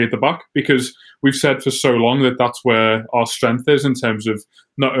 3 at the back, because we've said for so long that that's where our strength is in terms of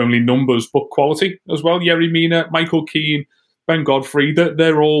not only numbers but quality as well. Yerry Mina, Michael Keane, Ben Godfrey,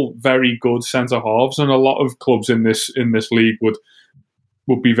 they're all very good centre halves, and a lot of clubs in this league would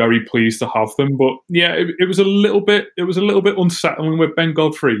be very pleased to have them. But yeah, it was a little bit unsettling with Ben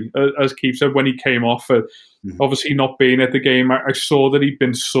Godfrey, as Keith said, when he came off. Obviously not being at the game, I saw that he'd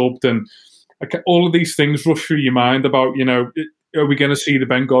been subbed, and all of these things rush through your mind about, are we going to see the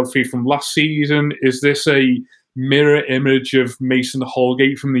Ben Godfrey from last season? Is this a mirror image of Mason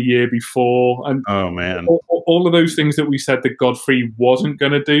Holgate from the year before? And oh man, all of those things that we said that Godfrey wasn't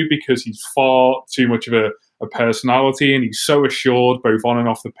going to do because he's far too much of a personality and he's so assured both on and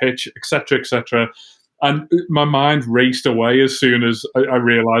off the pitch, etc., etc. And my mind raced away as soon as I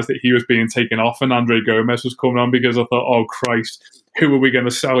realised that he was being taken off and Andre Gomez was coming on, because I thought, oh Christ, who are we going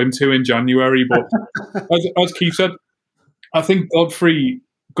to sell him to in January? But as Keith said, I think Godfrey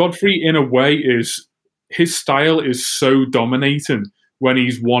in a way his style is so dominating when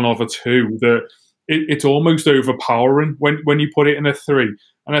he's one of a two that it's almost overpowering when you put it in a 3.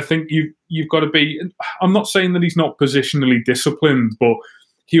 And I think you've got to be. I'm not saying that he's not positionally disciplined, but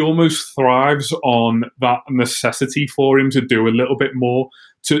he almost thrives on that necessity for him to do a little bit more,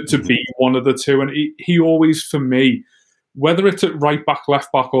 to be one of the two. And he always, for me, whether it's at right back,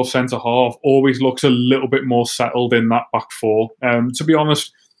 left back, or centre half, always looks a little bit more settled in that back 4. To be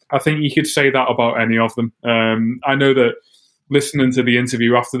honest, I think you could say that about any of them. I know that listening to the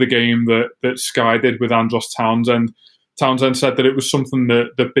interview after the game that Sky did with Andros Townsend said that it was something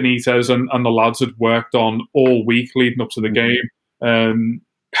that Benitez and the lads had worked on all week leading up to the game.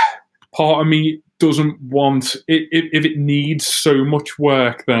 Part of me doesn't want it. If it needs so much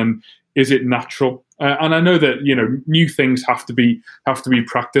work, then is it natural? And I know that new things have to be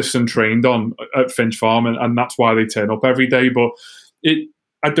practiced and trained on at Finch Farm, and that's why they turn up every day. But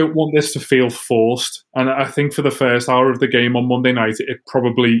I don't want this to feel forced. And I think for the first hour of the game on Monday night, it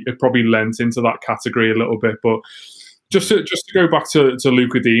probably lent into that category a little bit. But just to go back to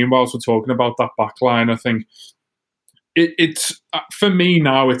Lucas Digne whilst we're talking about that back line, I think it's for me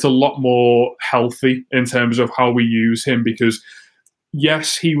now, it's a lot more healthy in terms of how we use him, because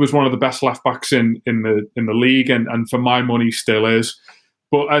yes, he was one of the best left backs in the league, and for my money still is.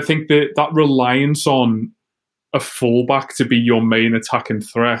 But I think that reliance on a fullback to be your main attacking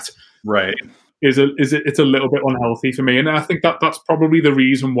threat, right, it's a little bit unhealthy for me. And I think that's probably the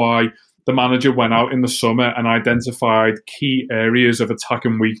reason why the manager went out in the summer and identified key areas of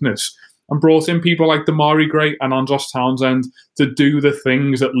attacking weakness and brought in people like Demarai Gray and Andros Townsend to do the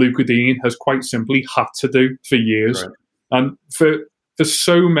things that Lucas Digne has quite simply had to do for years. Right. And for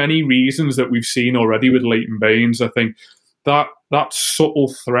so many reasons that we've seen already with Leighton Baines, I think that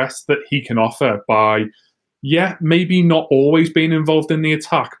subtle threat that he can offer by, maybe not always being involved in the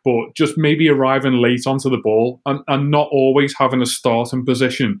attack, but just maybe arriving late onto the ball and not always having a starting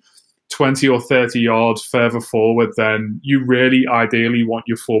position 20 or 30 yards further forward than you really ideally want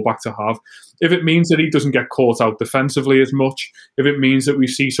your fullback to have. If it means that he doesn't get caught out defensively as much, if it means that we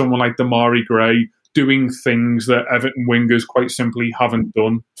see someone like Demarai Gray doing things that Everton wingers quite simply haven't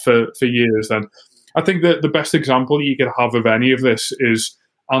done for years, then I think that the best example you could have of any of this is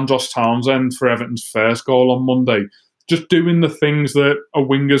Andros Townsend for Everton's first goal on Monday. Just doing the things that a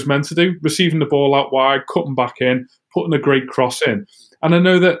winger's meant to do, receiving the ball out wide, cutting back in, putting a great cross in. And I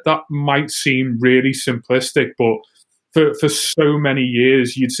know that might seem really simplistic, but for so many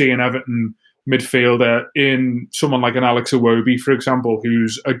years, you'd see an Everton midfielder in someone like an Alex Iwobi, for example,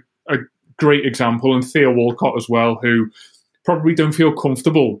 who's a great example, and Theo Walcott as well, who probably don't feel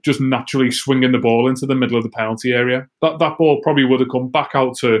comfortable just naturally swinging the ball into the middle of the penalty area. That ball probably would have come back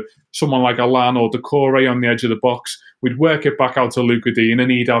out to someone like Alan or Decore on the edge of the box. We'd work it back out to Lucas Digne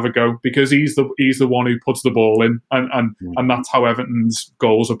and he'd have a go, because he's the one who puts the ball in, and that's how Everton's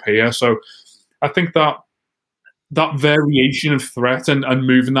goals appear. So I think that variation of threat and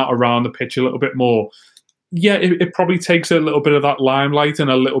moving that around the pitch a little bit more, yeah, it probably takes a little bit of that limelight and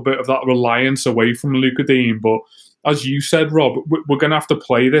a little bit of that reliance away from Luca Dean. But as you said, Rob, we're going to have to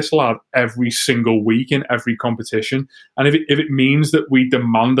play this lad every single week in every competition. And if it means that we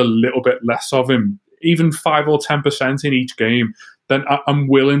demand a little bit less of him, even 5 or 10% in each game, then I'm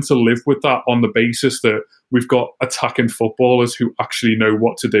willing to live with that on the basis that we've got attacking footballers who actually know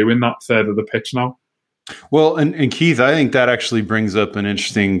what to do in that third of the pitch now. Well, and Keith, I think that actually brings up an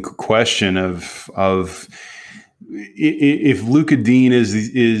interesting question of if Luca Dean is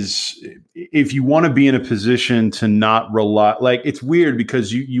if you want to be in a position to not rely, like it's weird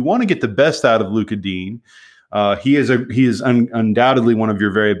because you want to get the best out of Luca Dean. He is undoubtedly one of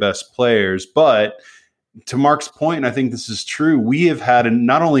your very best players, but to Mark's point, and I think this is true, we have had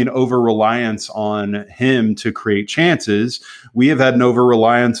not only an over-reliance on him to create chances, we have had an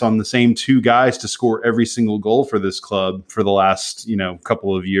over-reliance on the same two guys to score every single goal for this club for the last,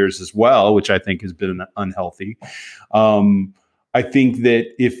 couple of years as well, which I think has been unhealthy. I think that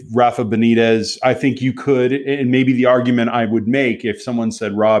if Rafa Benitez, I think you could, and maybe the argument I would make if someone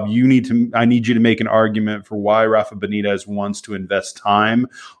said, Rob, I need you to make an argument for why Rafa Benitez wants to invest time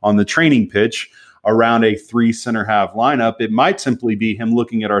on the training pitch around a 3 center half lineup, it might simply be him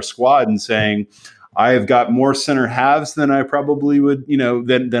looking at our squad and saying, I have got more center halves than I probably would,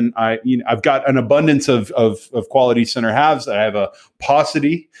 I've got an abundance of quality center halves. I have a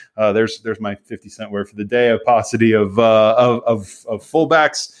paucity. There's my 50-cent word for the day, a paucity of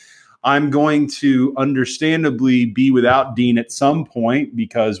fullbacks. I'm going to understandably be without Dean at some point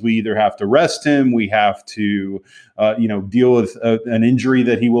because we either have to rest him, we have to, deal with an injury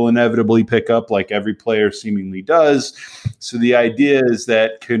that he will inevitably pick up, like every player seemingly does. So the idea is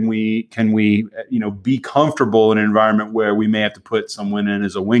that can we, be comfortable in an environment where we may have to put someone in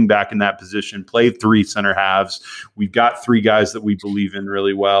as a wing back in that position, play 3 center halves. We've got 3 guys that we believe in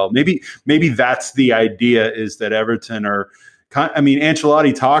really well. Maybe that's the idea, is that Everton are.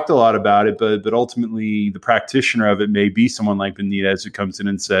 Ancelotti talked a lot about it, but ultimately the practitioner of it may be someone like Benitez who comes in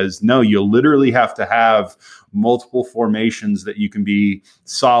and says, no, you literally have to have multiple formations that you can be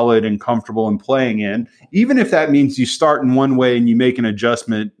solid and comfortable in playing in, even if that means you start in one way and you make an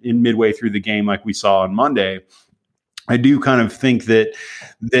adjustment in midway through the game like we saw on Monday. I do kind of think that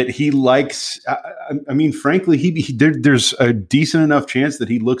he likes. Frankly, there's a decent enough chance that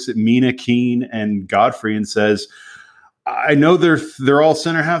he looks at Mina, Keane, and Godfrey and says, I know they're all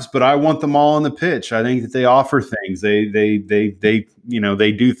center halves, but I want them all on the pitch. I think that they offer things. They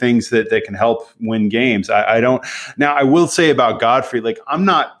do things that can help win games. I don't. Now, I will say about Godfrey, like I'm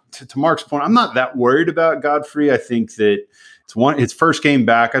not, to Mark's point, I'm not that worried about Godfrey. I think that it's his first game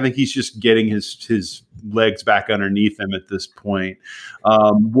back. I think he's just getting his legs back underneath him at this point.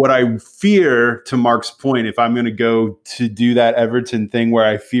 What I fear, to Mark's point, if I'm going to go to do that Everton thing where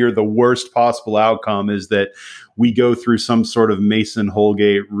I fear the worst possible outcome, is that we go through some sort of Mason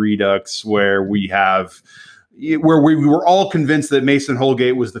Holgate redux where we were all convinced that Mason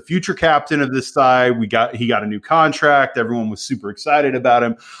Holgate was the future captain of this side. He got a new contract. Everyone was super excited about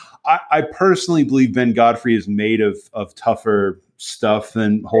him. I personally believe Ben Godfrey is made of tougher stuff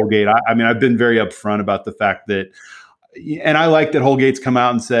than Holgate. I've been very upfront about the fact that, and I like that Holgate's come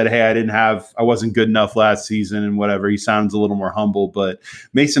out and said, hey, I wasn't good enough last season and whatever. He sounds a little more humble, but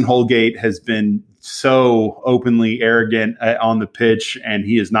Mason Holgate has been so openly arrogant on the pitch, and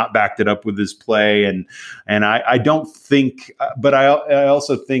he has not backed it up with his play. And I don't think, but I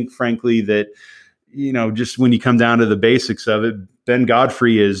also think, frankly, that, just when you come down to the basics of it, Ben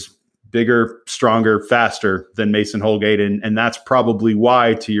Godfrey is bigger, stronger, faster than Mason Holgate. And that's probably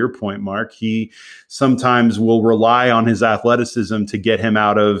why, to your point, Mark, he sometimes will rely on his athleticism to get him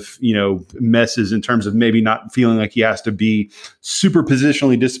out of, messes in terms of maybe not feeling like he has to be super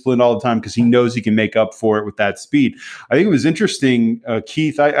positionally disciplined all the time because he knows he can make up for it with that speed. I think it was interesting,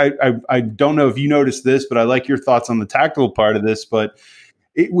 Keith, I don't know if you noticed this, but I like your thoughts on the tactical part of this, but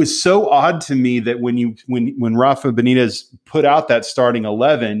it was so odd to me that when Rafa Benitez put out that starting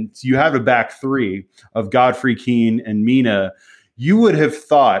 11, you have a back 3 of Godfrey, Keane, and Mina. You would have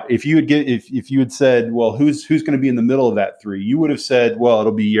thought if you had said, well, who's going to be in the middle of that 3? You would have said, well,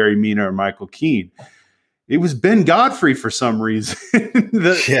 it'll be Yerry Mina or Michael Keane. It was Ben Godfrey for some reason.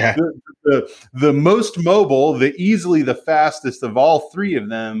 The most mobile, easily the fastest of all 3 of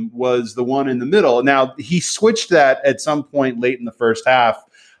them was the one in the middle. Now, he switched that at some point late in the first half.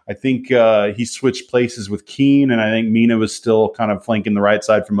 I think he switched places with Keane, and I think Mina was still kind of flanking the right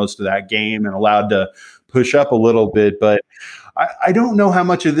side for most of that game and allowed to push up a little bit. But I don't know how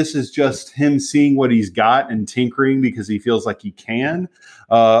much of this is just him seeing what he's got and tinkering because he feels like he can,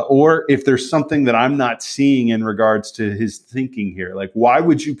 or if there's something that I'm not seeing in regards to his thinking here. Like, why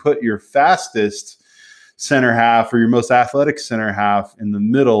would you put your fastest center half or your most athletic center half in the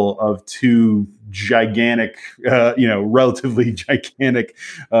middle of two gigantic, relatively gigantic,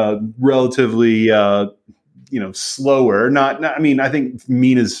 relatively, slower. I mean, I think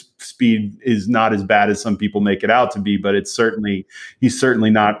Mina's speed is not as bad as some people make it out to be, but he's certainly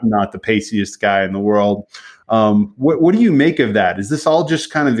not the paciest guy in the world. What do you make of that? Is this all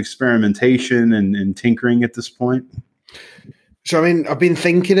just kind of experimentation and tinkering at this point? So, I mean, I've been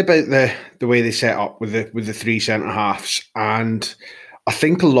thinking about the way they set up with the three centre halves, and I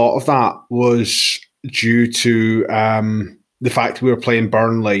think a lot of that was due to the fact we were playing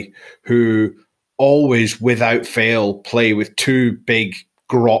Burnley, who always, without fail, play with two big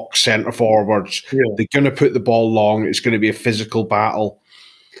grok centre forwards. Yeah. They're going to put the ball long. It's going to be a physical battle.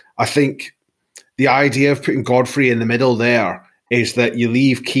 I think the idea of putting Godfrey in the middle there is that you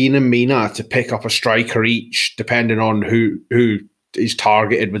leave Keane and Mina to pick up a striker each, depending on who is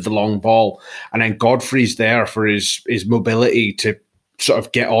targeted with the long ball. And then Godfrey's there for his mobility to sort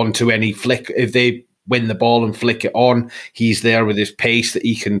of get onto any flick. If they win the ball and flick it on, he's there with his pace that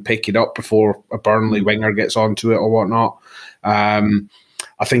he can pick it up before a Burnley winger gets onto it or whatnot.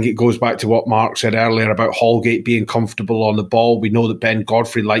 I think it goes back to what Mark said earlier about Holgate being comfortable on the ball. We know that Ben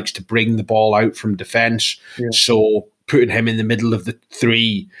Godfrey likes to bring the ball out from defence. Yeah. So putting him in the middle of the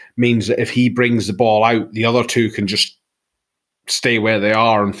three means that if he brings the ball out, the other two can just stay where they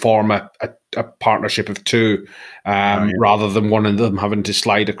are and form a partnership of two, rather than one of them having to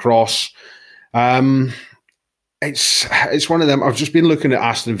slide across. It's one of them. I've just been looking at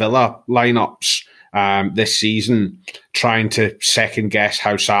Aston Villa lineups this season, trying to second guess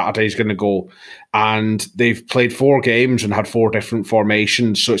how Saturday's going to go. And they've played 4 games and had 4 different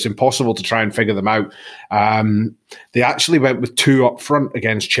formations, so it's impossible to try and figure them out. They actually went with 2 up front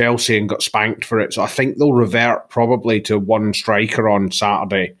against Chelsea and got spanked for it. So I think they'll revert probably to 1 striker on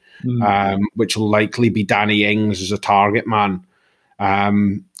Saturday, which will likely be Danny Ings as a target man.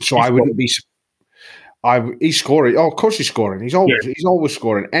 So I wouldn't be... he's scoring. Oh, of course he's scoring. He's always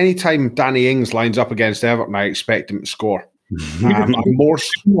scoring. Anytime Danny Ings lines up against Everton, I expect him to score. I'm more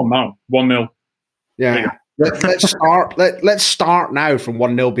 1-0. Yeah. Let's start now from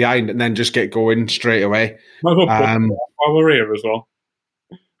 1-0 behind and then just get going straight away. While we're here as well.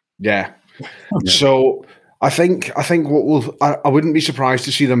 Yeah. So I think I wouldn't be surprised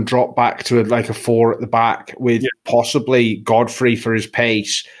to see them drop back to a 4 at the back with possibly Godfrey for his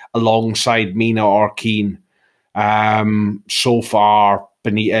pace alongside Mina or Keane. So far,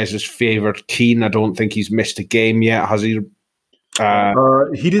 Benitez has favoured Keane. I don't think he's missed a game yet, has he?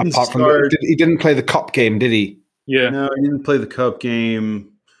 He didn't start. He didn't play the cup game, did he? Yeah. No, he didn't play the cup game.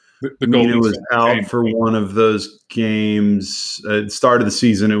 Mina was out game for one of those games. At the start of the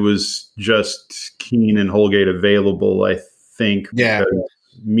season, it was just Keane and Holgate available, I think. Yeah.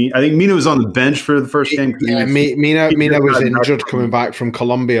 I think Mina was on the bench for the first game. Yeah, Mina was injured coming back from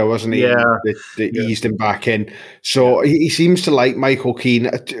Colombia, wasn't he? Yeah. They eased him back in. So he seems to like Michael Keane.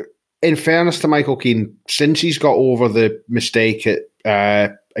 In fairness to Michael Keane, since he's got over the mistake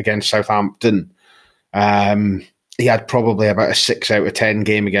against Southampton, he had probably about a 6 out of 10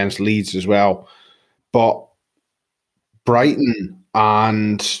 game against Leeds as well. But Brighton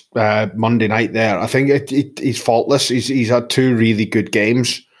and Monday night there, I think he's faultless. He's had 2 really good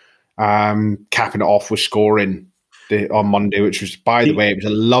games, capping it off with scoring on Monday, which was, by the way,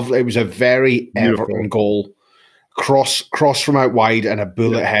 it was a very Everton goal. Cross from out wide and a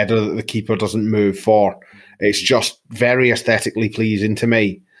bullet header that the keeper doesn't move for. It's just very aesthetically pleasing to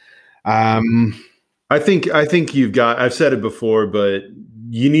me. I think you've got, I've said it before, but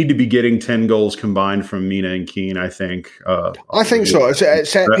you need to be getting 10 goals combined from Mina and Keane, I think. I think so. It's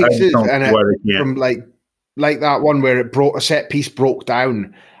set pieces and from like that one where a set piece broke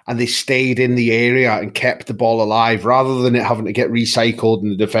down and they stayed in the area and kept the ball alive rather than it having to get recycled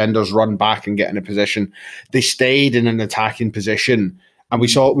and the defenders run back and get in a position. They stayed in an attacking position, and we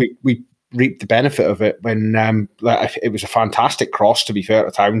saw we reaped the benefit of it when it was a fantastic cross, to be fair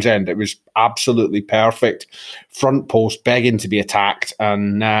to Townsend. It was absolutely perfect. Front post begging to be attacked,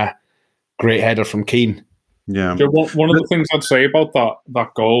 and great header from Keane. Yeah. One of the things I'd say about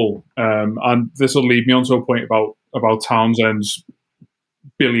that goal, and this will lead me on to a point about Townsend's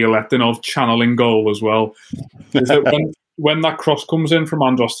Billy Oletinov channeling goal as well, is that when that cross comes in from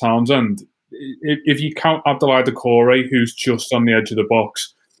Andros Townsend, if you count Abdoulaye Doucouré, who's just on the edge of the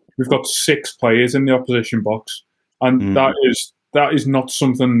box, we've got 6 players in the opposition box, and that is not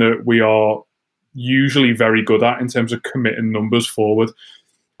something that we are usually very good at in terms of committing numbers forward.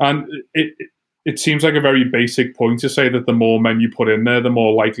 And it seems like a very basic point to say that the more men you put in there, the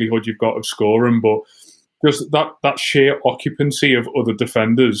more likelihood you've got of scoring. But just that sheer occupancy of other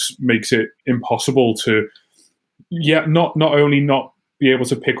defenders makes it impossible to, not only not be able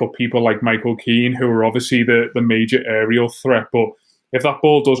to pick up people like Michael Keane, who are obviously the major aerial threat, but if that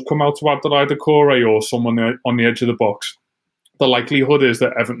ball does come out to Abdoulaye Doucouré or someone on the edge of the box, the likelihood is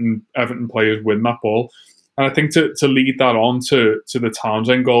that Everton players win that ball. And I think to lead that on to the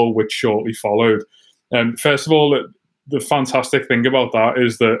Townsend goal, which shortly followed, first of all, the fantastic thing about that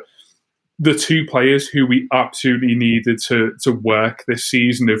is that the two players who we absolutely needed to work this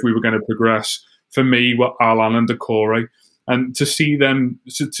season if we were going to progress, for me, were Allan and Doucouré. And to see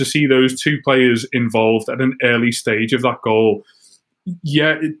those two players involved at an early stage of that goal,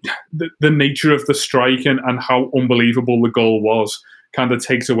 the nature of the strike and how unbelievable the goal was kind of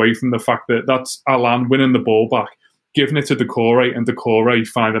takes away from the fact that that's Allan winning the ball back, giving it to Doucouré, and Doucouré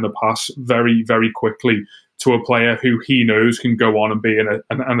finding a pass very, very quickly to a player who he knows can go on and be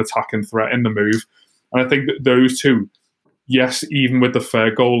an attacking threat in the move. And I think that those two, yes, even with the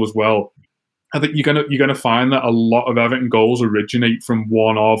fair goal as well, I think you're gonna find that a lot of Everton goals originate from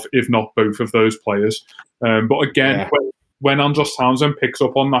one of, if not both of those players. But again, when Andros Townsend picks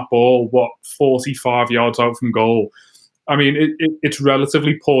up on that ball, 45 yards out from goal, I mean, it's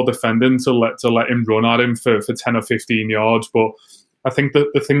relatively poor defending to let him run at him for 10 or 15 yards. But I think that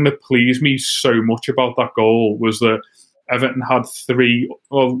the thing that pleased me so much about that goal was that Everton had three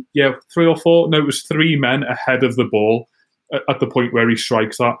or four. No, it was three men ahead of the ball at the point where he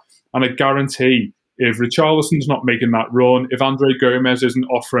strikes that. And I guarantee if Richarlison's not making that run, if Andre Gomez isn't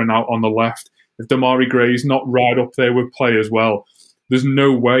offering out on the left, if Damari Gray's not right up there with play as well, there's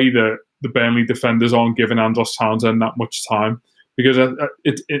no way that the Burnley defenders aren't giving Andros Townsend that much time. Because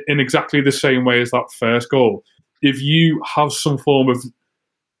in exactly the same way as that first goal, if you have some form of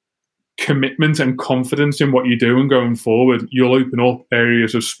commitment and confidence in what you're doing going forward, you'll open up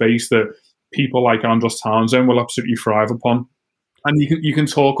areas of space that people like Andros Townsend will absolutely thrive upon. And you can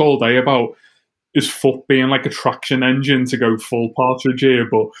talk all day about his foot being like a traction engine to go full Partridge here,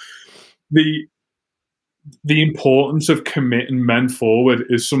 but the importance of committing men forward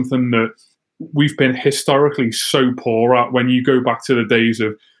is something that we've been historically so poor at. When you go back to the days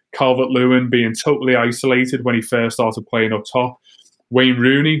of Calvert-Lewin being totally isolated when he first started playing up top, Wayne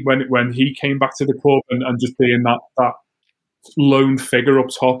Rooney when he came back to the club and just being that lone figure up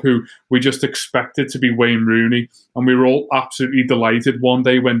top who we just expected to be Wayne Rooney, and we were all absolutely delighted one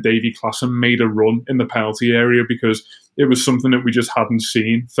day when Davy Klaassen made a run in the penalty area because it was something that we just hadn't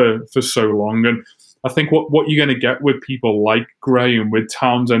seen for so long. And I think what you're going to get with people like Gray and with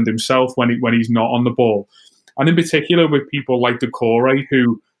Townsend himself when he's not on the ball, and in particular with people like Doucouré,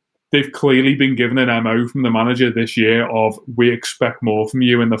 who they've clearly been given an MO from the manager this year of, we expect more from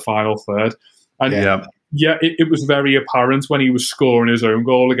you in the final third. And it was very apparent when he was scoring his own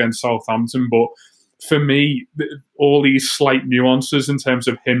goal against Southampton. But for me, all these slight nuances in terms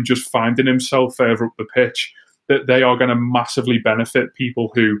of him just finding himself further up the pitch, that they are going to massively benefit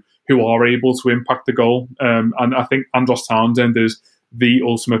people who are able to impact the goal. And I think Andros Townsend is the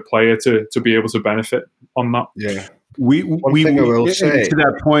ultimate player to be able to benefit on that. Yeah. We will say to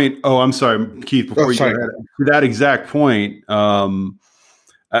that point. Oh, I'm sorry, Keith. Before you go ahead, to that exact point,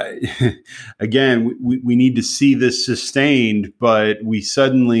 again, we need to see this sustained, but we've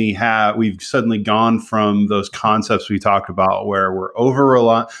suddenly gone from those concepts we talked about where we're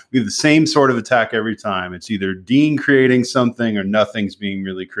over-reliant. We have the same sort of attack every time. It's either Dean creating something or nothing's being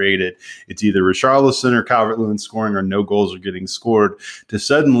really created. It's either Richarlison or Calvert-Lewin scoring or no goals are getting scored, to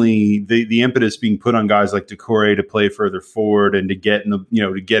suddenly the impetus being put on guys like Doucouré to play further forward and to get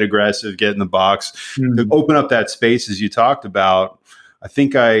to get aggressive, get in the box, to open up that space as you talked about. I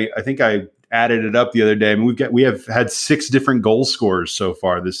think I added it up the other day. I mean, we have had 6 different goal scorers so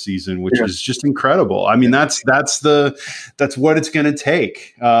far this season, which is just incredible. I mean, that's what it's going to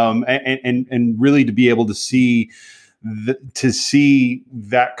take, and really to be able to see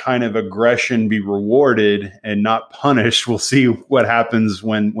that kind of aggression be rewarded and not punished. We'll see what happens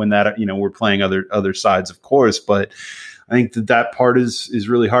when that we're playing other sides, of course, but I think that part is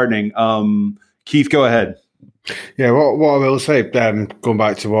really heartening. Keith, go ahead. Yeah, what I will say, going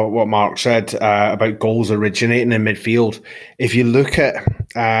back to what Mark said about goals originating in midfield, if you look at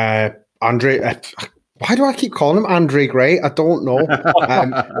Andre, why do I keep calling him Andre Gray? I don't know.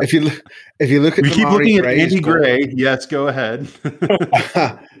 If you look at, we keep looking at Andy Gray. Yes, go ahead.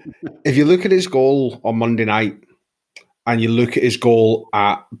 If you look at his goal on Monday night, and you look at his goal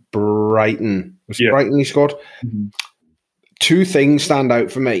at Brighton, Brighton he scored. Mm-hmm. 2 things stand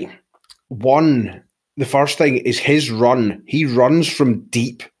out for me. One. The first thing is his run. He runs from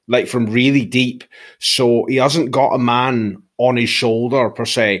deep, like from really deep. So he hasn't got a man on his shoulder, per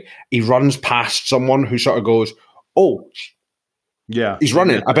se. He runs past someone who sort of goes, oh, yeah, he's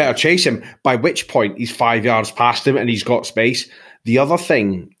running, I better chase him. By which point, he's 5 yards past him and he's got space. The other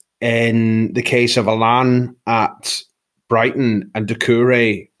thing, in the case of Allan at Brighton and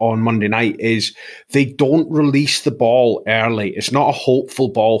Doucouré on Monday night, is they don't release the ball early. It's not a hopeful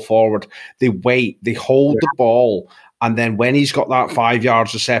ball forward. They wait, they hold the ball, and then when he's got that 5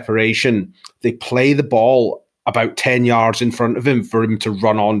 yards of separation, they play the ball about 10 yards in front of him for him to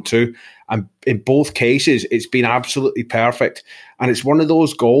run onto. And in both cases, it's been absolutely perfect. And it's one of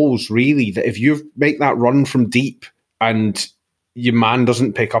those goals, really, that if you make that run from deep and your man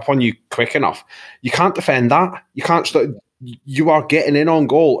doesn't pick up on you quick enough, you can't defend that. You can't start. You are getting in on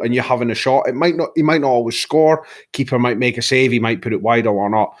goal and you're having a shot. He might not always score. Keeper might make a save. He might put it wide or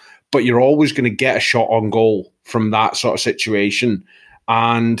not. But you're always going to get a shot on goal from that sort of situation.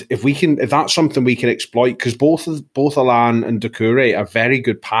 And if that's something we can exploit, because both Allan and Doucouré are very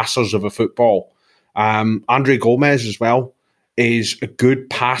good passers of a football. Andre Gomez as well is a good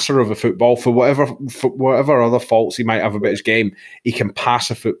passer of a football. For whatever other faults he might have about his game, he can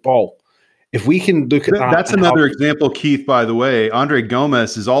pass a football. If we can look at that, that's another example, Keith. By the way, Andre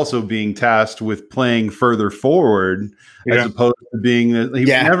Gomez is also being tasked with playing further forward, as opposed to being he's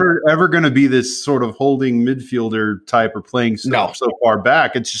never ever going to be this sort of holding midfielder type or playing so far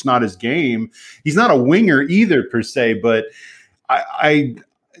back. It's just not his game. He's not a winger either per se. But I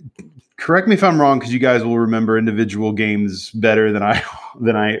correct me if I'm wrong, because you guys will remember individual games better than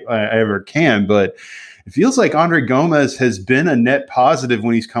I ever can. But it feels like Andre Gomez has been a net positive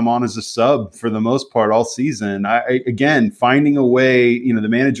when he's come on as a sub for the most part all season. Again, finding a way, the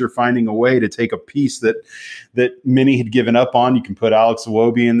manager finding a way to take a piece that many had given up on. You can put Alex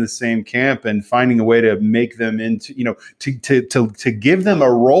Iwobi in the same camp, and finding a way to make them into, to give them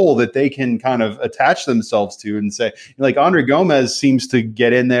a role that they can kind of attach themselves to, and say, like, Andre Gomez seems to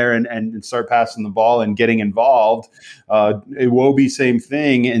get in there and start passing the ball and getting involved. Iwobi, same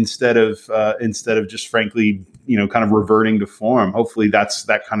thing, instead of just frankly, kind of reverting to form. Hopefully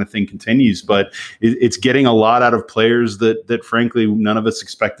that kind of thing continues, but it's getting a lot out of players that frankly, none of us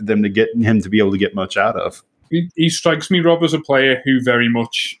expected him to be able to get much out of. He strikes me, Rob, as a player who very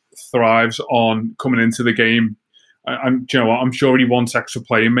much thrives on coming into the game. I'm sure he wants extra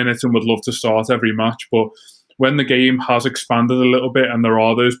playing minutes and would love to start every match, but when the game has expanded a little bit and there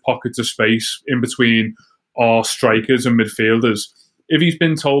are those pockets of space in between our strikers and midfielders, if he's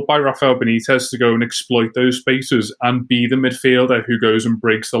been told by Rafael Benitez to go and exploit those spaces and be the midfielder who goes and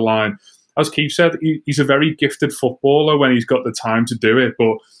breaks the line, as Keith said, he's a very gifted footballer when he's got the time to do it.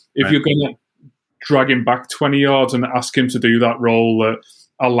 But if you're going to drag him back 20 yards and ask him to do that role that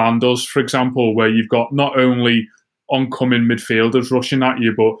Allan does, for example, where you've got not only oncoming midfielders rushing at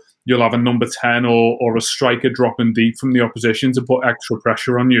you, but you'll have a number 10 or a striker dropping deep from the opposition to put extra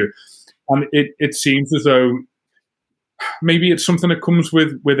pressure on you. And it seems as though maybe it's something that comes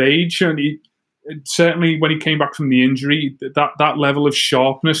with age, and certainly when he came back from the injury, that level of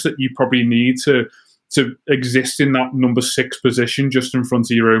sharpness that you probably need to exist in that number 6 position just in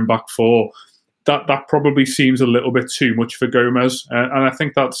front of your own back four, that probably seems a little bit too much for Gomez, and I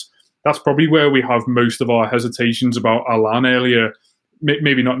think that's probably where we have most of our hesitations about Allan earlier.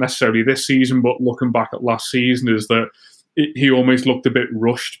 Maybe not necessarily this season, but looking back at last season, is that he almost looked a bit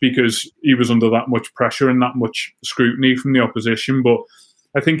rushed because he was under that much pressure and that much scrutiny from the opposition. But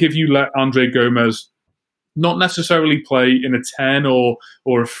I think if you let Andre Gomez not necessarily play in a 10 or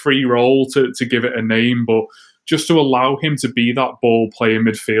a free role to give it a name, but just to allow him to be that ball-playing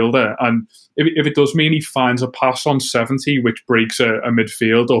midfielder, and if it does mean he finds a pass on 70, which breaks a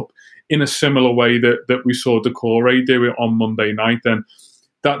midfield up in a similar way that we saw Doucouré do it on Monday night, then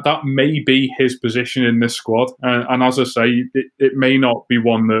that may be his position in this squad. And as I say, it may not be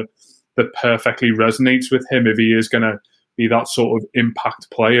one that perfectly resonates with him if he is going to be that sort of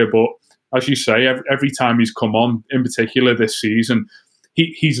impact player. But as you say, every time he's come on, in particular this season,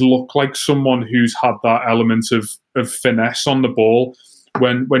 he's looked like someone who's had that element of finesse on the ball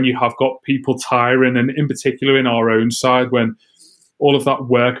when you have got people tiring, and in particular in our own side, when all of that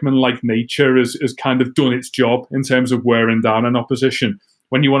workman-like nature has kind of done its job in terms of wearing down an opposition.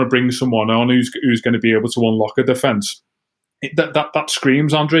 When you want to bring someone on who's going to be able to unlock a defence, that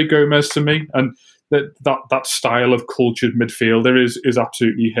screams Andre Gomez to me, and that style of cultured midfielder is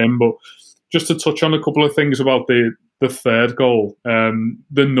absolutely him. But just to touch on a couple of things about the third goal,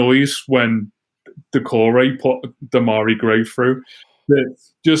 the noise when Doucouré put Demarai Gray through, that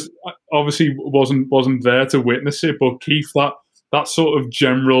just obviously wasn't there to witness it. But Keith, that sort of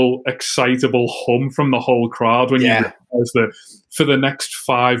general excitable hum from the whole crowd when you realise that for the next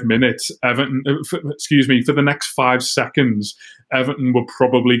 5 minutes, for the next 5 seconds, Everton were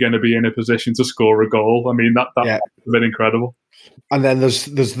probably going to be in a position to score a goal. I mean, that's been incredible. And then there's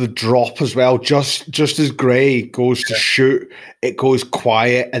the drop as well. Just as Gray goes to shoot, it goes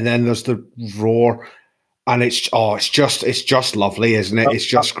quiet, and then there's the roar, and it's just lovely, isn't it? It's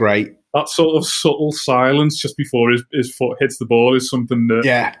just great. That sort of subtle silence just before his foot hits the ball is something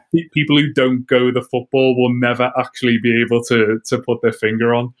that people who don't go the football will never actually be able to put their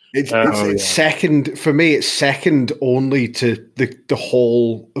finger on. It's second for me. It's second only to the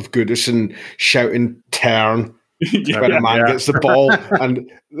whole of Goodison shouting "turn" when a man gets the ball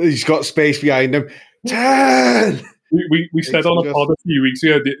and he's got space behind him. Turn. We said on a pod a few weeks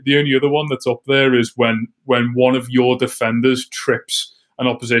ago the only other one that's up there is when one of your defenders trips an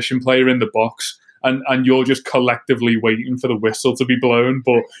opposition player in the box, and you're just collectively waiting for the whistle to be blown,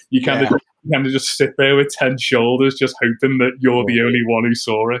 but you kind of just sit there with 10 shoulders, just hoping that you're the only one who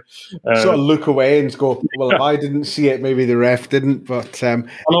saw it. Sort of look away and go, well, if I didn't see it, maybe the ref didn't. But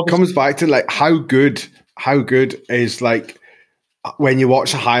it comes back to like how good is like when you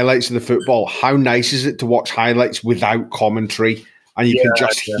watch the highlights of the football. How nice is it to watch highlights without commentary, and you can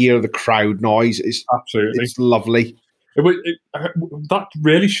just hear the crowd noise? It's lovely. That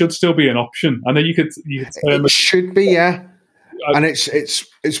really should still be an option. I know you could it should be, yeah. And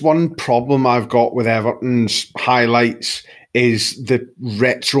it's one problem I've got with Everton's highlights is the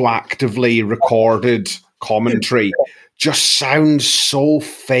retroactively recorded commentary just sounds so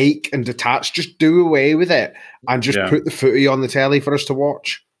fake and detached. Just do away with it and just put the footy on the telly for us to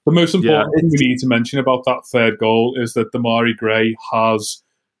watch. The most important thing we need to mention about that third goal is that Demarai Gray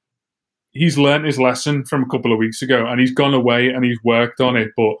he's learnt his lesson from a couple of weeks ago, and he's gone away and he's worked on it,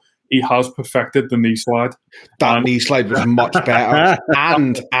 but he has perfected the knee slide. That knee slide was much better.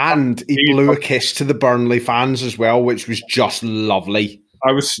 and he blew a kiss to the Burnley fans as well, which was just lovely.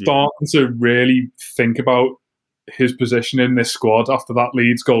 I was starting to really think about his position in this squad after that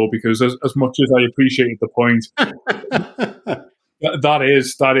Leeds goal, because as much as I appreciated the point, that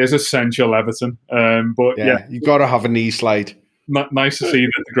is essential Everton. But you got to have a knee slide. Nice to see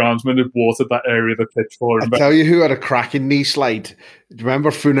that the groundsman had watered that area of the pitch for him. I tell you who had a cracking knee slide. Do you remember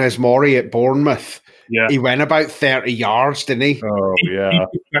Funes Mori at Bournemouth? Yeah. He went about 30 yards, didn't he? Oh, yeah.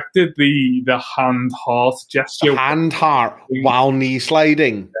 He perfected the hand-heart gesture. Hand-heart while knee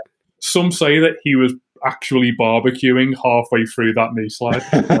sliding. Some say that he was actually barbecuing halfway through that knee slide.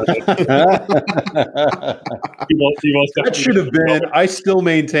 That should have been, I still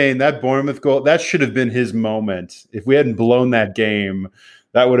maintain that Bournemouth goal, that should have been his moment. If we hadn't blown that game,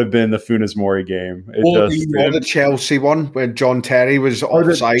 that would have been the Funes Mori game. Or the Chelsea one when John Terry was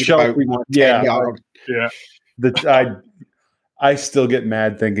offside about 10 yards. Yeah. I still get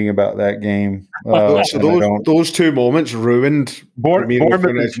mad thinking about that game. So those two moments ruined Bournemouth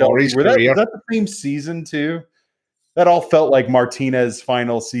and Chelsea. Was that the same season too? That all felt like Martinez's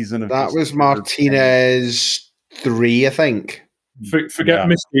final season. That was Martinez 3, I think. Forget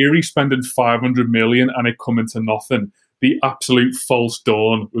Myseri spending 500 million and it coming to nothing. The absolute false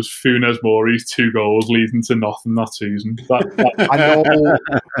dawn was Funes Mori's 2 goals leading to nothing that season. I know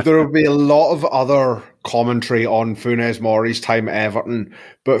there will be a lot of other commentary on Funes Mori's time at Everton,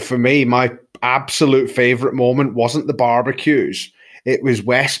 but for me, my absolute favourite moment wasn't the barbecues. It was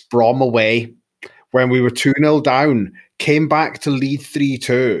West Brom away when we were 2-0 down, came back to lead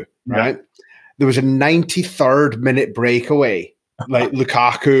 3-2, right? Yeah. There was a 93rd minute breakaway, like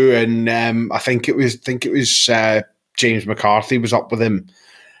Lukaku and I think it was James McCarthy was up with him.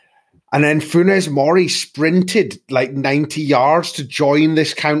 And then Funes Mori sprinted like 90 yards to join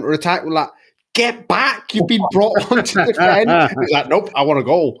this counter-attack. We're like, get back, you've been brought on to defend. He's like, nope, I want a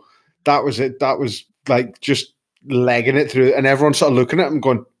goal. That was it. That was like just legging it through. And everyone's sort of looking at him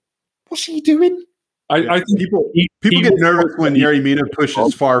going, what's he doing? I think people get nervous when Yerry Mina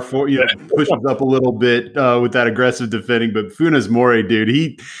pushes far forward, pushes up a little bit with that aggressive defending. But Funes Mori, dude,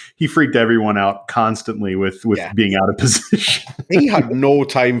 he freaked everyone out constantly with being out of position. He had no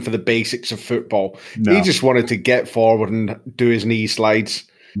time for the basics of football. No. He just wanted to get forward and do his knee slides.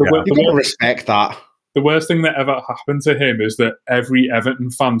 You got to respect that. The worst thing that ever happened to him is that every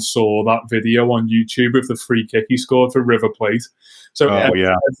Everton fan saw that video on YouTube of the free kick he scored for River Plate. So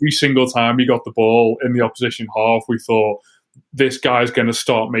every single time he got the ball in the opposition half, we thought, this guy's going to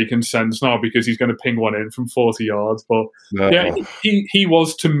start making sense now because he's going to ping one in from 40 yards. But he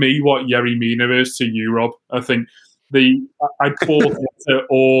was to me what Yerry Mina is to you, Rob. I think I'd bought into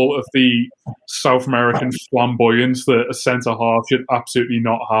all of the South American flamboyance that a centre half should absolutely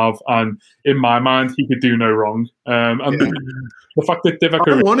not have. And in my mind, he could do no wrong. The fact that Divock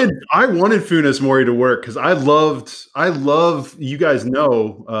I wanted Funes Mori to work because I love you guys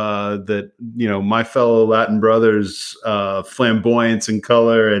know that my fellow Latin brothers flamboyance and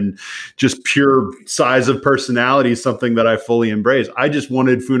color and just pure size of personality is something that I fully embrace. I just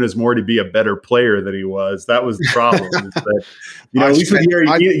wanted Funes Mori to be a better player than he was. That was the problem. That, at least with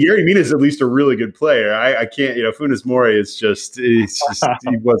Yerry Mina is at least a really good player. I can't, Funes Mori is just he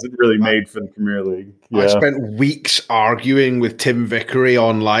wasn't really made for the Premier League. Yeah. I spent weeks arguing with Tim Vickery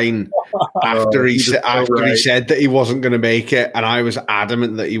online after he said that he wasn't going to make it, and I was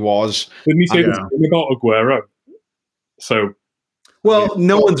adamant that he was. Didn't he say this thing about Aguero? So, well,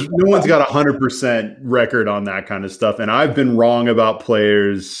 no one's got 100% record on that kind of stuff, and I've been wrong about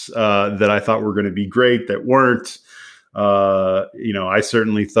players that I thought were going to be great that weren't. I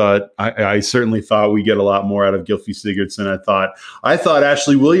certainly thought we get a lot more out of Gylfi Sigurdsson. I thought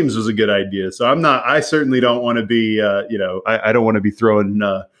Ashley Williams was a good idea. So I certainly don't want to be, I don't want to be throwing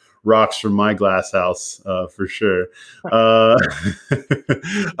rocks from my glass house for sure.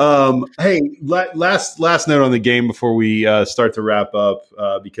 Hey, last note on the game before we start to wrap up,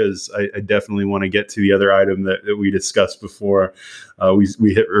 because I definitely want to get to the other item that we discussed before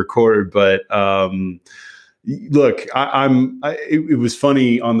we hit record, but look, it was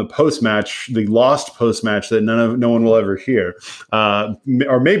funny on the post-match, the lost post-match that no one will ever hear,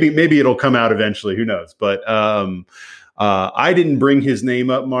 or maybe it'll come out eventually. Who knows? But I didn't bring his name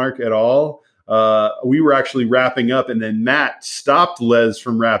up, Mark, at all. We were actually wrapping up, and then Matt stopped Les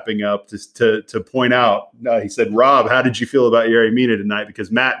from wrapping up to point out. He said, "Rob, how did you feel about Yerry Mina tonight?"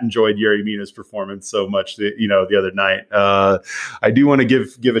 Because Matt enjoyed Yerry Mina's performance so much, the other night. I do want to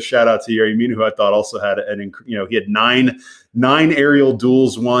give a shout out to Yerry Mina, who I thought also had he had nine aerial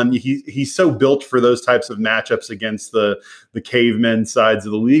duels won. He's so built for those types of matchups against the cavemen sides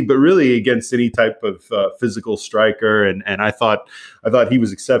of the league, but really against any type of physical striker. And I thought he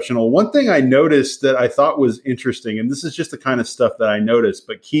was exceptional. One thing I noticed that I thought was interesting, and this is just the kind of stuff that I noticed,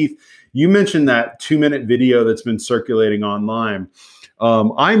 but Keith, you mentioned that 2-minute video that's been circulating online.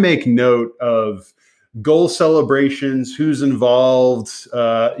 I make note of goal celebrations, who's involved,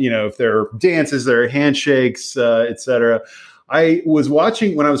 if there are dances, there are handshakes, etc. When I was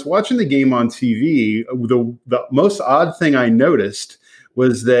watching the game on TV, the most odd thing I noticed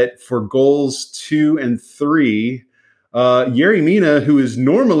was that for goals 2 and 3, Yerry Mina, who is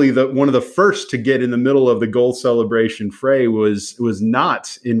normally one of the first to get in the middle of the goal celebration fray, was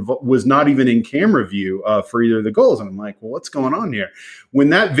not even in camera view for either of the goals. And I'm like, well, what's going on here? When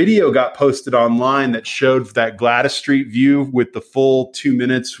that video got posted online that showed that Gladys Street view with the full 2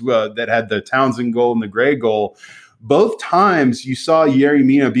 minutes that had the Townsend goal and the Gray goal, both times you saw Yerry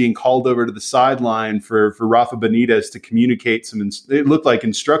Mina being called over to the sideline for Rafa Benitez to communicate it looked like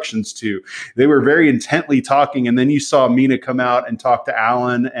instructions to. They were very intently talking, and then you saw Mina come out and talk to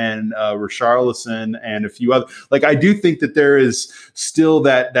Allen and Richarlison and a few other. Like, I do think that there is still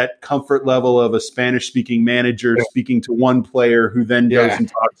that comfort level of a Spanish-speaking manager speaking to one player who then goes and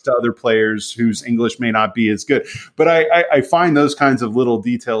talks to other players whose English may not be as good. But I find those kinds of little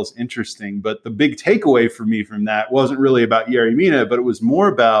details interesting. But the big takeaway for me from that wasn't really about Yerry Mina, but it was more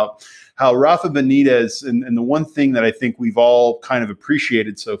about how Rafa Benitez, and the one thing that I think we've all kind of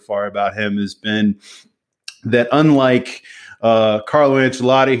appreciated so far about him has been that, unlike Carlo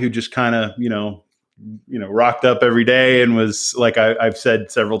Ancelotti, who just kind of, rocked up every day and was, like I've said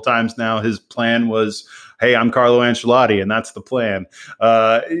several times now, his plan was, hey, I'm Carlo Ancelotti, and that's the plan.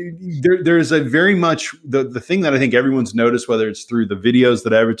 There's a very much the thing that I think everyone's noticed, whether it's through the videos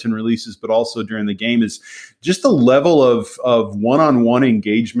that Everton releases, but also during the game, is just the level of one-on-one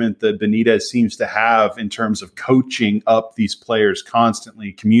engagement that Benitez seems to have in terms of coaching up these players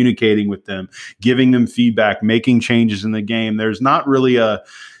constantly, communicating with them, giving them feedback, making changes in the game. There's not really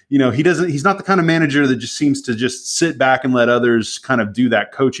he's not the kind of manager that just seems to just sit back and let others kind of do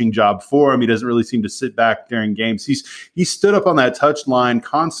that coaching job for him. He doesn't really seem to sit back during games. He stood up on that touch line,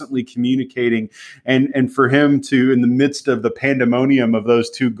 constantly communicating, and for him to, in the midst of the pandemonium of those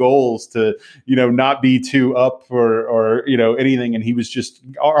 2 goals, to, not be too up or anything. And he was just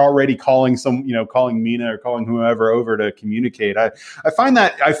already calling Mina or calling whoever over to communicate. I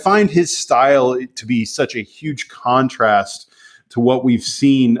find his style to be such a huge contrast to what we've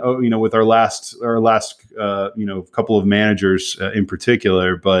seen, with our last couple of managers in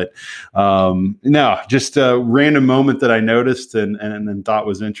particular. But just a random moment that I noticed and thought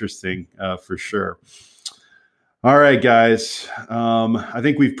was interesting for sure. All right, guys. I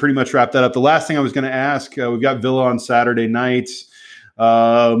think we've pretty much wrapped that up. The last thing I was going to ask, we've got Villa on Saturday night.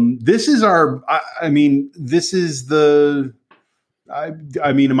 This is our. This is the.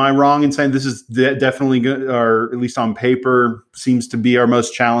 Am I wrong in saying this is definitely good, or at least on paper, seems to be our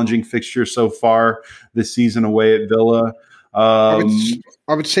most challenging fixture so far this season away at Villa? I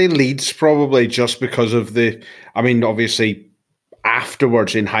would say Leeds probably, just because of obviously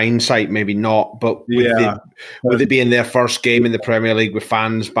afterwards in hindsight, maybe not, but with it being their first game in the Premier League with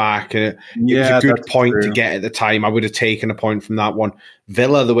fans back, it was a good point to get at the time. I would have taken a point from that one.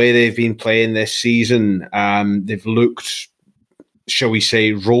 Villa, the way they've been playing this season, they've looked, shall we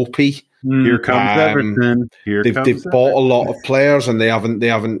say, ropey. Here comes Everton. They've bought a lot of players and they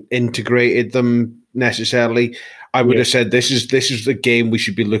haven't integrated them necessarily. I would have said this is the game we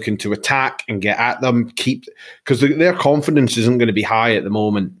should be looking to attack and get at them, because their confidence isn't going to be high at the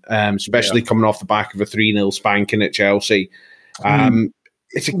moment, especially coming off the back of a 3-0 spanking at Chelsea.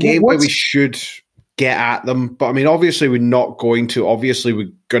 It's a game where we should get at them, but obviously we're not going to. Obviously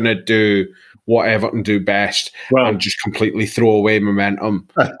we're going to do what Everton do best and just completely throw away momentum.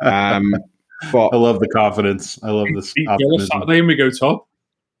 But I love the confidence. I love this optimism. Saturday and we go top.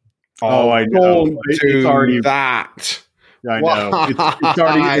 Oh, I know. It's already that. I know. It's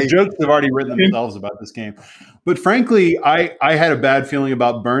already, the jokes have already written themselves about this game. But frankly, I had a bad feeling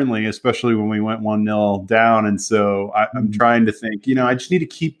about Burnley, especially when we went 1-0 down. And so I'm trying to think, I just need to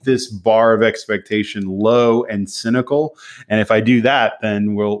keep this bar of expectation low and cynical. And if I do that,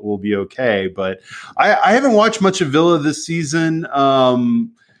 then we'll be okay. But I haven't watched much of Villa this season.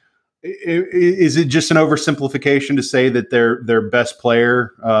 Is it just an oversimplification to say that their best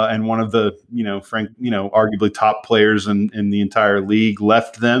player and one of the arguably top players in the entire league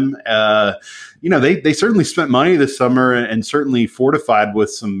left them? They certainly spent money this summer and certainly fortified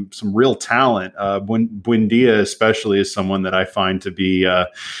with some real talent. Buendia especially is someone that I find to be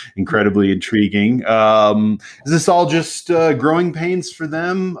incredibly intriguing. Is this all just growing pains for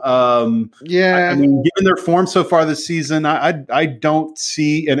them? Given their form so far this season, I don't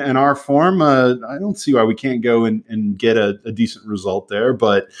see in our form. I don't see why we can't go and get a decent result there.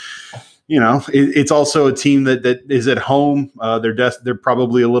 But it's also a team that is at home. They're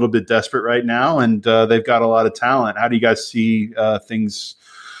probably a little bit desperate right now, and they've got a lot of talent. How do you guys see things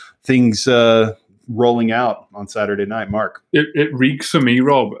rolling out on Saturday night, Mark? It reeks for me,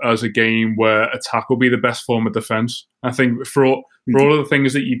 Rob, as a game where attack will be the best form of defence. I think for all of the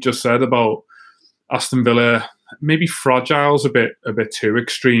things that you've just said about Aston Villa, maybe fragile's a bit too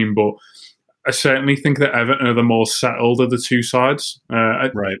extreme, but I certainly think that Everton are the more settled of the two sides.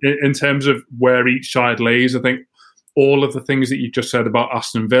 Right. In terms of where each side lays, I think all of the things that you just said about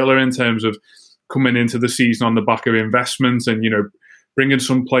Aston Villa in terms of coming into the season on the back of investments and, bringing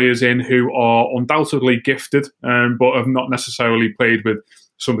some players in who are undoubtedly gifted, but have not necessarily played with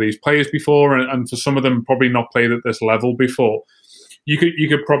some of these players before, and for some of them probably not played at this level before. You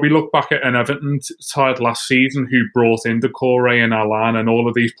could probably look back at an Everton side last season who brought in Doucouré and Allan and all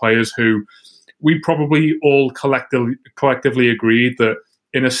of these players who we probably all collectively agreed that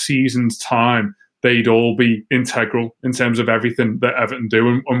in a season's time they'd all be integral in terms of everything that Everton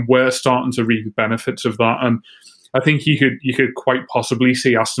do, and we're starting to reap the benefits of that. And I think you could quite possibly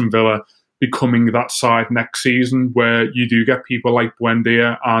see Aston Villa becoming that side next season, where you do get people like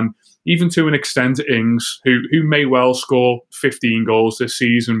Buendia and even to an extent Ings, who may well score 15 goals this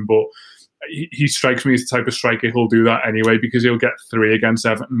season, but he strikes me as the type of striker who'll do that anyway because he'll get 3 against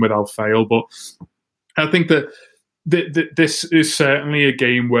Everton without fail. But I think that this is certainly a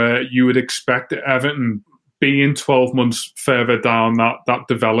game where you would expect Everton, being 12 months further down that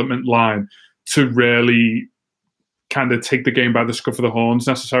development line, to really kind of take the game by the scruff of the horns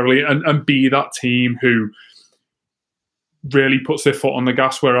necessarily and be that team who really puts their foot on the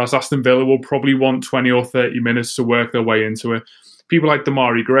gas, whereas Aston Villa will probably want 20 or 30 minutes to work their way into it. People like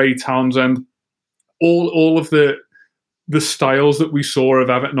Demarai Gray, Townsend, all of the styles that we saw of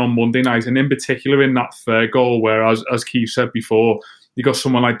Everton on Monday night, and in particular in that third goal, where, as Keith said before, you got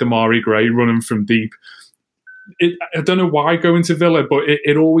someone like Demarai Gray running from deep. I don't know why going to Villa, but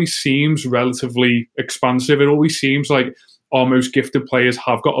it always seems relatively expansive. It always seems like our most gifted players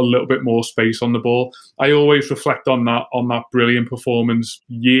have got a little bit more space on the ball. I always reflect on that brilliant performance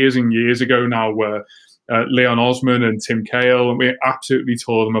years and years ago now, where Leon Osman and Tim Cahill, and we absolutely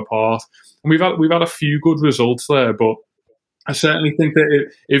tore them apart. And we've had a few good results there, but I certainly think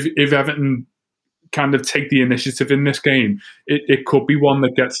that if Everton kind of take the initiative in this game, it could be one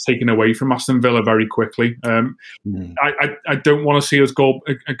that gets taken away from Aston Villa very quickly. I don't want to see us go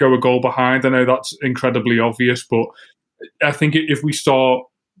a goal behind. I know that's incredibly obvious, but I think if we start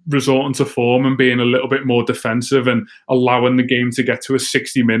resorting to form and being a little bit more defensive and allowing the game to get to a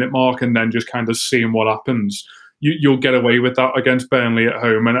 60-minute mark and then just kind of seeing what happens, you'll get away with that against Burnley at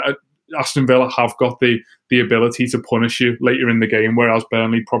home. And Aston Villa have got the ability to punish you later in the game, whereas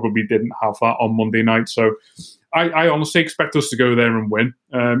Burnley probably didn't have that on Monday night. So I honestly expect us to go there and win.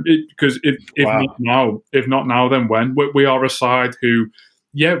 Because if not now, then when? We are a side who,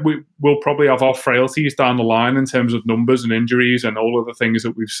 we'll probably have our frailties down the line in terms of numbers and injuries and all of the things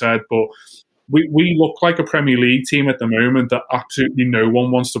that we've said, but we look like a Premier League team at the moment that absolutely no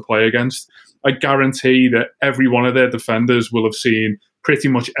one wants to play against. I guarantee that every one of their defenders will have seen pretty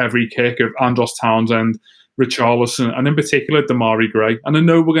much every kick of Andros Townsend, Richarlison, and in particular Demarai Gray. And I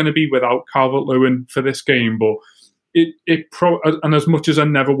know we're going to be without Calvert-Lewin for this game, but and as much as I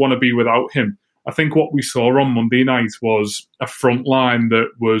never want to be without him, I think what we saw on Monday night was a front line that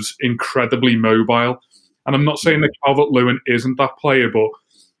was incredibly mobile. And I'm not saying that Calvert-Lewin isn't that player, but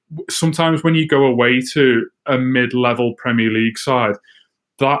sometimes when you go away to a mid-level Premier League side,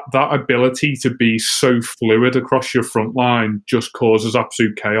 that ability to be so fluid across your front line just causes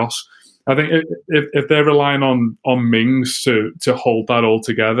absolute chaos. I think if they're relying on Mings to hold that all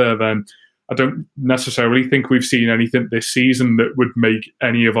together, then I don't necessarily think we've seen anything this season that would make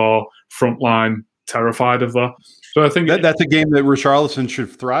any of our front line terrified of that. So I think that's a game that Richarlison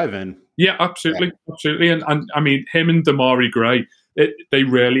should thrive in. Yeah, absolutely. And I mean, him and Demarai Gray, they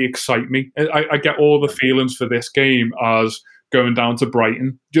really excite me. I get all the feelings for this game as going down to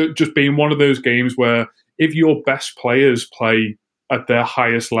Brighton, just being one of those games where if your best players play at their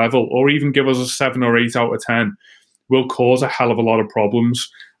highest level, or even give us a 7 or 8 out of 10, will cause a hell of a lot of problems.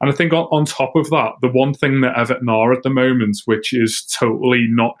 And I think on top of that, the one thing that Everton are at the moment, which is totally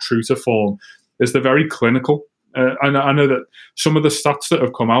not true to form, is they're very clinical. And I know that some of the stats that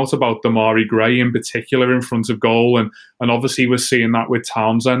have come out about Demarai Gray in particular in front of goal, and obviously we're seeing that with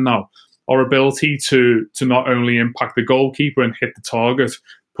Townsend now, our ability to not only impact the goalkeeper and hit the target,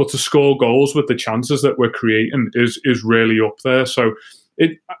 but to score goals with the chances that we're creating is really up there. So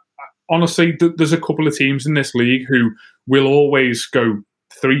honestly, there's a couple of teams in this league who will always go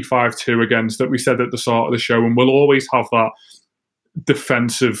 3-5-2 against, that we said at the start of the show, and we'll always have that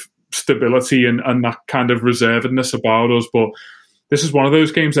defensive stability and that kind of reservedness about us. But this is one of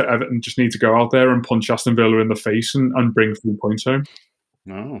those games that Everton just need to go out there and punch Aston Villa in the face and bring 3 points home.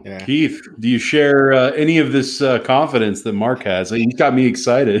 Oh, yeah. Keith, do you share any of this confidence that Mark has? He's got me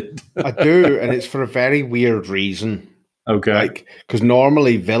excited. I do, and it's for a very weird reason. Okay. Because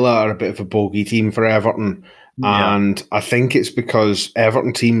normally Villa are a bit of a bogey team for Everton. Yeah. And I think it's because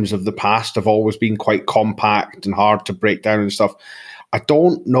Everton teams of the past have always been quite compact and hard to break down and stuff. I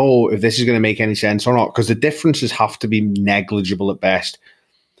don't know if this is going to make any sense or not, because the differences have to be negligible at best.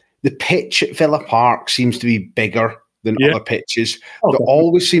 The pitch at Villa Park seems to be bigger than other pitches. There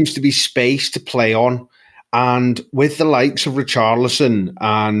always seems to be space to play on. And with the likes of Richarlison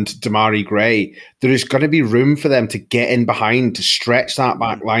and Demarai Gray, there is going to be room for them to get in behind, to stretch that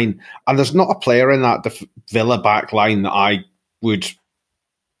back line. And there's not a player in that Villa back line that I would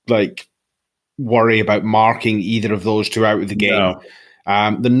worry about marking either of those two out of the game. No.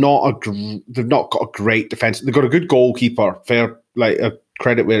 They've not got a great defense. They've got a good goalkeeper. Fair,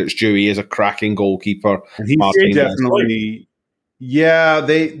 credit where it's due. He is a cracking goalkeeper. And he definitely. Yeah,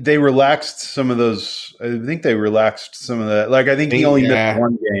 they relaxed some of those. I think they relaxed some of that. I think he only missed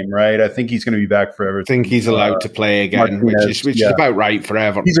one game, right? I think he's going to be back forever. I think he's allowed to play again, Martinez, which is about right for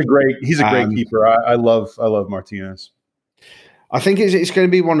Everton. He's a great keeper. I love Martinez. I think it's going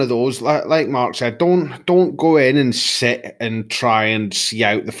to be one of those, like Mark said, don't go in and sit and try and see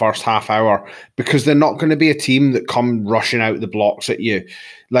out the first half hour, because they're not going to be a team that come rushing out the blocks at you.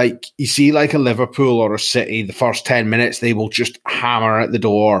 Like you see, like a Liverpool or a City, the first 10 minutes, they will just hammer at the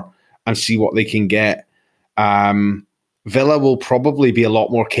door and see what they can get. Villa will probably be a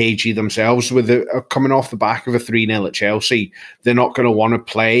lot more cagey themselves with coming off the back of a 3-0 at Chelsea. They're not going to want to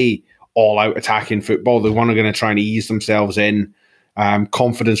play all-out attacking football. They're going to try and ease themselves in.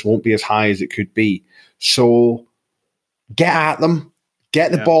 Confidence won't be as high as it could be. So get at them.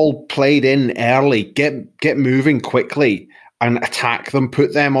 Get the ball played in early. Get moving quickly and attack them.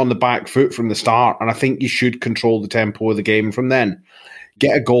 Put them on the back foot from the start. And I think you should control the tempo of the game from then.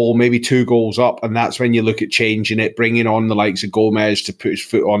 Get a goal, maybe 2 goals up, and that's when you look at changing it, bringing on the likes of Gomez to put his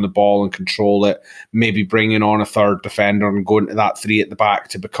foot on the ball and control it, maybe bringing on a third defender and going to that 3 at the back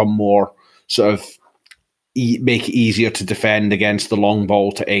to become more sort of make it easier to defend against the long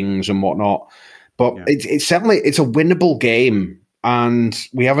ball to Ings and whatnot. But it's certainly a winnable game, and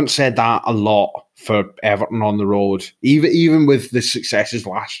we haven't said that a lot for Everton on the road. Even with the successes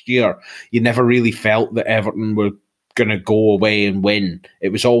last year, you never really felt that Everton were going to go away and win. It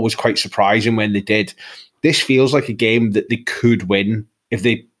was always quite surprising when they did. This feels like a game that they could win if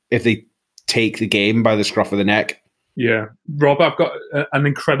they take the game by the scruff of the neck. Yeah. Rob, I've got an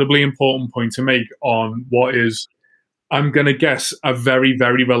incredibly important point to make on what is, I'm going to guess, a very,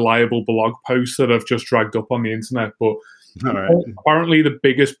 very reliable blog post that I've just dragged up on the internet. But apparently the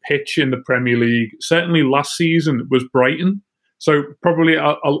biggest pitch in the Premier League, certainly last season, was Brighton. So probably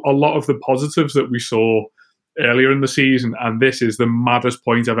a lot of the positives that we saw earlier in the season, and this is the maddest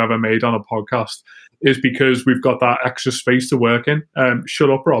point I've ever made on a podcast, is because we've got that extra space to work in. Shut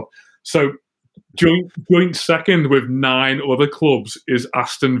up, Rob. So joint second with 9 other clubs is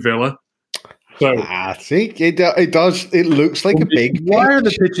Aston Villa. So I think it does. It looks like a big. Why are the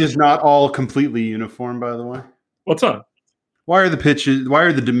pitches not all completely uniform? By the way, what's that? Why are the pitches? Why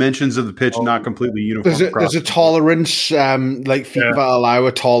are the dimensions of the pitch not completely uniform? There's a tolerance, like FIFA allow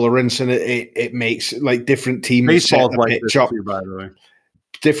a tolerance, and it makes like different teams Baseball's set the like pitch up. Too, by the way.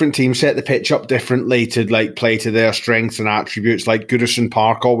 Different teams set the pitch up differently to like play to their strengths and attributes. Like Goodison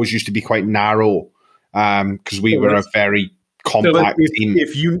Park always used to be quite narrow because we were a very compact team.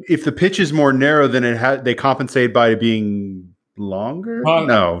 If the pitch is more narrow than it had, they compensate by being longer.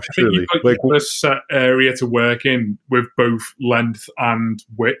 No, surely like a set area to work in with both length and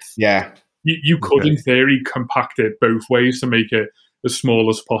width. Yeah, you could in theory compact it both ways to make it as small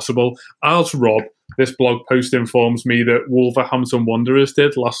as possible. As Rob, this blog post informs me that Wolverhampton Wanderers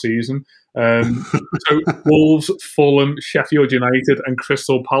did last season. So Wolves, Fulham, Sheffield United, and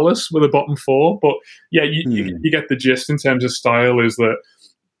Crystal Palace were the bottom 4. But yeah, you get the gist in terms of style. Is that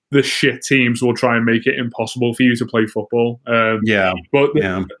the shit teams will try and make it impossible for you to play football. But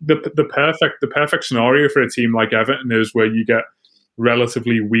the perfect scenario for a team like Everton is where you get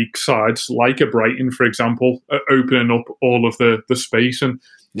relatively weak sides, like a Brighton, for example, opening up all of the space. And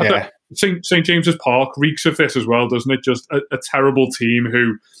St. James's Park reeks of this as well, doesn't it? Just a terrible team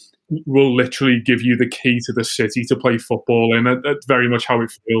who will literally give you the key to the city to play football in. That's very much how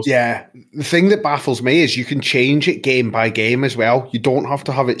it feels. Yeah. The thing that baffles me is you can change it game by game as well. You don't have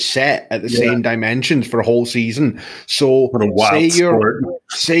to have it set at the same dimensions for a whole season. So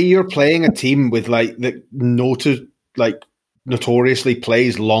say you're playing a team with like the notoriously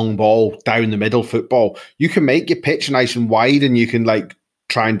plays long ball down the middle football. You can make your pitch nice and wide, and you can like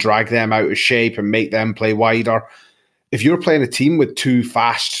try and drag them out of shape and make them play wider. If you're playing a team with 2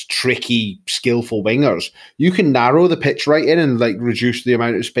 fast, tricky, skillful wingers, you can narrow the pitch right in and like reduce the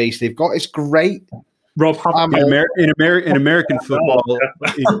amount of space they've got. It's great. Rob, in American football,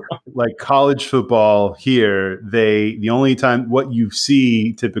 like college football here, the only time what you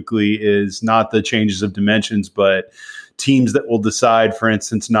see typically is not the changes of dimensions, but teams that will decide, for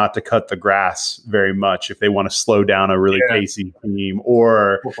instance, not to cut the grass very much if they want to slow down a really pacey team,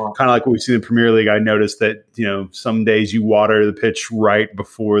 or kind of like what we see in the Premier League. I noticed that, some days you water the pitch right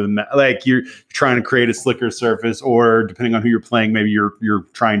before like you're trying to create a slicker surface, or depending on who you're playing, maybe you're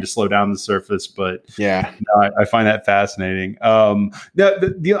trying to slow down the surface. But I find that fascinating.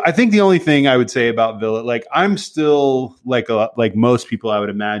 I think the only thing I would say about Villa, like I'm still like most people, I would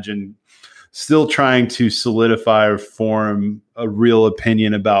imagine, still trying to solidify or form a real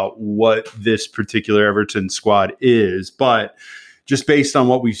opinion about what this particular Everton squad is. But just based on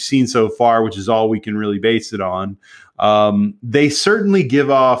what we've seen so far, which is all we can really base it on, they certainly give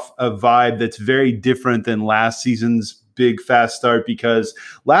off a vibe that's very different than last season's big fast start, because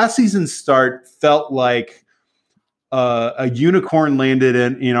last season's start felt like a unicorn landed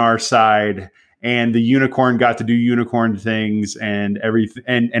in our side, and the unicorn got to do unicorn things, and everything,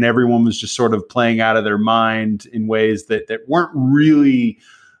 and everyone was just sort of playing out of their mind in ways that weren't really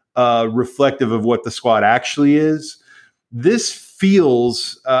reflective of what the squad actually is. This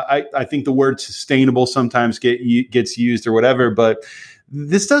feels, I think the word sustainable sometimes gets used or whatever, but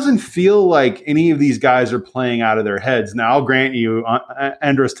this doesn't feel like any of these guys are playing out of their heads. Now, I'll grant you,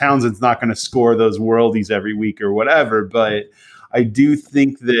 Andros Townsend's not going to score those worldies every week or whatever, but I do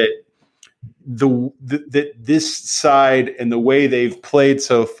think that that this side and the way they've played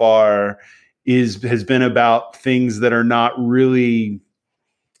so far has been about things that are not really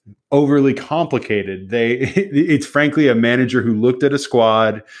overly complicated. It's frankly a manager who looked at a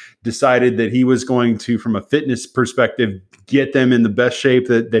squad, decided that he was going to, from a fitness perspective, get them in the best shape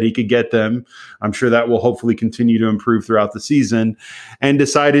that he could get them. I'm sure that will hopefully continue to improve throughout the season, and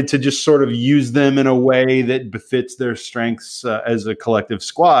decided to just sort of use them in a way that befits their strengths as a collective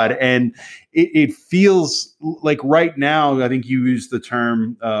squad. And it feels like right now, I think you used the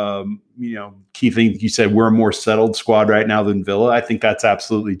term, Keith, I think you said we're a more settled squad right now than Villa. I think that's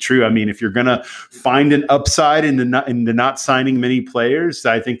absolutely true. I mean, if you're going to find an upside into not signing many players,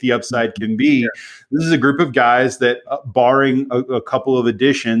 I think the upside can be this is a group of guys that, barring a couple of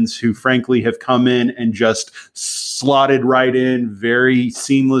additions, who frankly have come in and just slotted right in very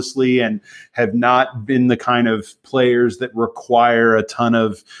seamlessly and have not been the kind of players that require a ton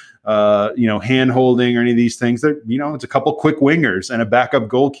of hand holding or any of these things. That, it's a couple quick wingers and a backup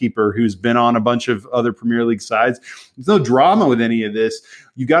goalkeeper who's been on a bunch of other Premier League sides. There's no drama with any of this.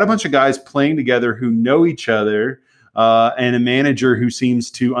 You got a bunch of guys playing together who know each other, and a manager who seems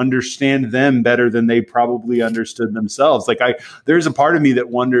to understand them better than they probably understood themselves. There's a part of me that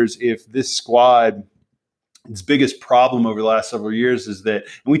wonders if this squad, its biggest problem over the last several years is that,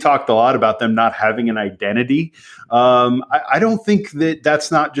 and we talked a lot about them not having an identity. I don't think that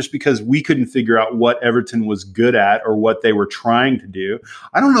that's not just because we couldn't figure out what Everton was good at or what they were trying to do.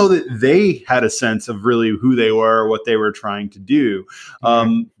 I don't know that they had a sense of really who they were or what they were trying to do.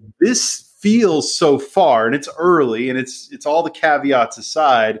 This feels so far, and it's early, and it's all the caveats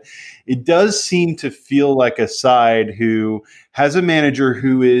aside, it does seem to feel like a side who has a manager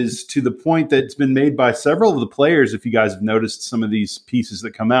who is, to the point that's been made by several of the players, if you guys have noticed some of these pieces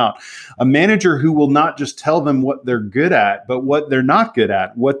that come out, a manager who will not just tell them what they're good at, but what they're not good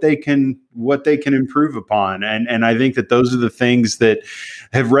at, what they can improve upon. And I think that those are the things that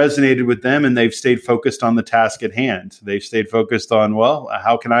have resonated with them, and they've stayed focused on the task at hand. They've stayed focused on, well,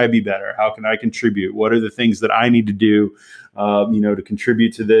 how can I be better? How can I contribute? What are the things that I need to do to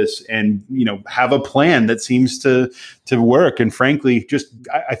contribute to this, and have a plan that seems to work. And frankly,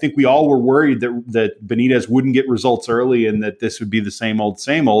 I think we all were worried that Benitez wouldn't get results early and that this would be the same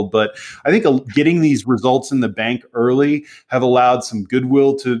old. But I think getting these results in the bank early have allowed some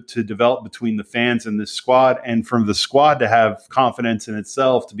goodwill to develop between the fans and this squad, and from the squad to have confidence in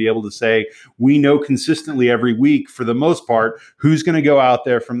itself to be able to say, we know consistently every week, for the most part, who's going to go out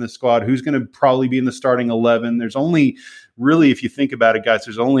there from the squad, who's going to probably be in the starting 11. There's only, really, if you think about it, guys,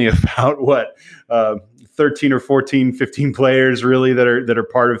 there's only about 13 or 14, 15 players really that are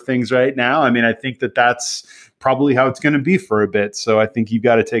part of things right now. I mean, I think that's probably how it's going to be for a bit. So I think you've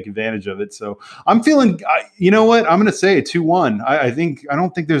got to take advantage of it. So I'm feeling, you know what, I'm going to say it 2-1. I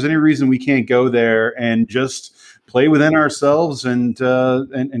don't think there's any reason we can't go there and just play within ourselves and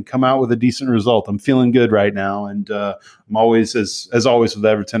come out with a decent result. I'm feeling good right now. And I'm always, as always with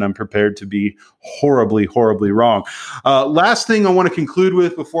Everton, I'm prepared to be horribly, horribly wrong. Last thing I want to conclude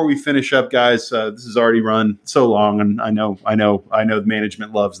with before we finish up, guys, this has already run so long, and I know the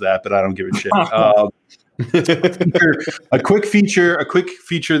management loves that, but I don't give a shit. A quick feature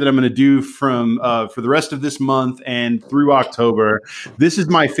that I'm going to do for the rest of this month and through October. This is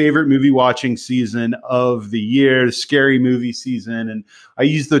my favorite movie watching season of the year, the scary movie season. And I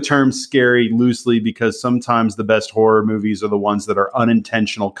use the term scary loosely because sometimes the best horror movies are the ones that are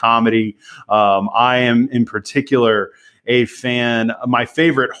unintentional comedy. I am in particular a fan. My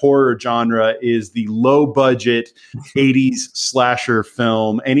favorite horror genre is the low budget 80s slasher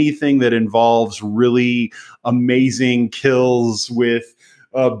film. Anything that involves really amazing kills with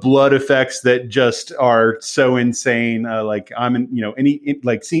blood effects that just are so insane.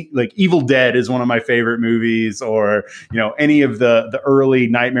 Evil Dead is one of my favorite movies, or any of the early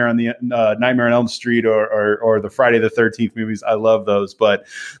Nightmare on Elm Street or the Friday the 13th movies. I love those. But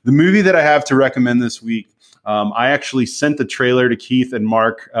the movie that I have to recommend this week, I actually sent the trailer to Keith and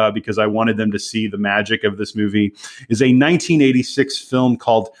Mark because I wanted them to see the magic of this movie, is a 1986 film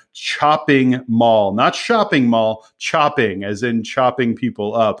called Chopping Mall. Not shopping mall, chopping, as in chopping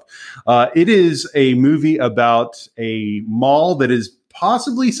people up. It is a movie about a mall that is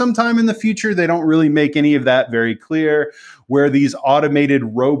possibly sometime in the future, they don't really make any of that very clear, where these automated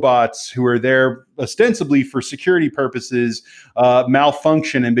robots who are there ostensibly for security purposes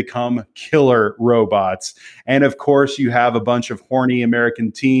malfunction and become killer robots. And of course, you have a bunch of horny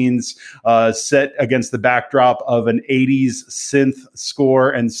American teens set against the backdrop of an 80s synth score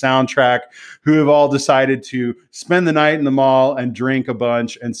and soundtrack who have all decided to spend the night in the mall and drink a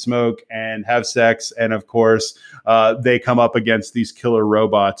bunch and smoke and have sex. And of course, they come up against these killer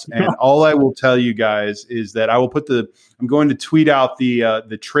robots. And all I will tell you guys is that I'm going to tweet out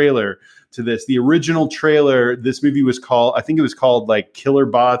the trailer to this. The original trailer, this movie was called, I think it was called like Killer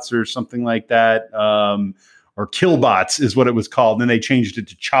Bots or something like that. Or Killbots is what it was called. And then they changed it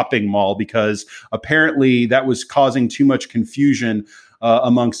to Chopping Mall because apparently that was causing too much confusion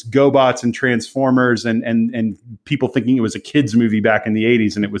amongst GoBots and Transformers and people thinking it was a kid's movie back in the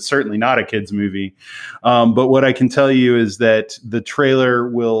 80s, and it was certainly not a kid's movie. But what I can tell you is that the trailer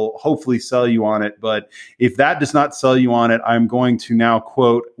will hopefully sell you on it. But if that does not sell you on it, I'm going to now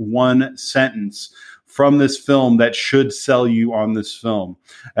quote one sentence from this film that should sell you on this film.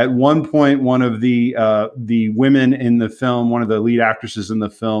 At one point, one of the women in the film, one of the lead actresses in the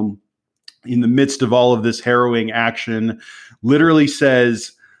film, in the midst of all of this harrowing action, literally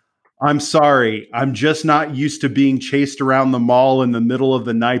says, I'm sorry. I'm just not used to being chased around the mall in the middle of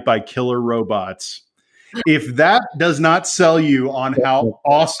the night by killer robots. If that does not sell you on how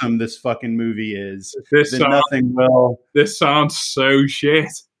awesome this fucking movie is, then nothing will. This sounds so shit.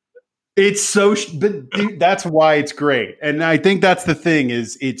 It's so, but dude, that's why it's great. And I think that's the thing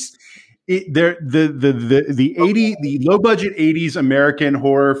is the low budget 80s American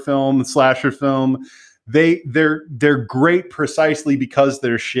horror film, slasher film. They're great precisely because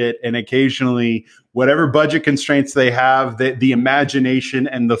they're shit, and occasionally whatever budget constraints they have, the imagination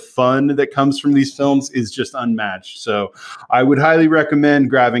and the fun that comes from these films is just unmatched. So I would highly recommend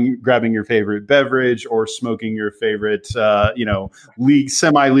grabbing your favorite beverage or smoking your favorite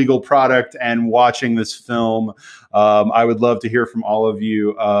semi-legal product and watching this film. I would love to hear from all of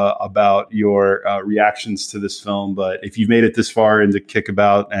you about your reactions to this film. But if you've made it this far into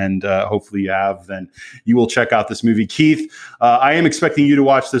Kickabout, and hopefully you have, then you will check out this movie. Keith, I am expecting you to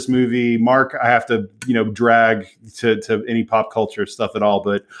watch this movie. Mark, I have to drag to any pop culture stuff at all,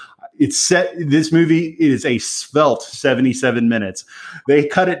 but it's set. This movie is a svelte 77 minutes. They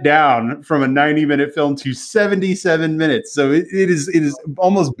cut it down from a 90-minute film to 77 minutes. So it is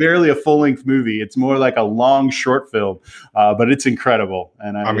almost barely a full-length movie. It's more like a long short film, but it's incredible.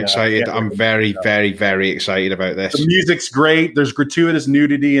 And I'm excited. I'm very, very, very excited about this. The music's great. There's gratuitous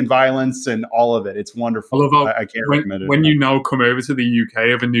nudity and violence and all of it. It's wonderful. I can't recommend it. When you now come over to the UK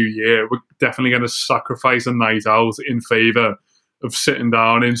of a new year, we're definitely going to sacrifice a night out in favor of sitting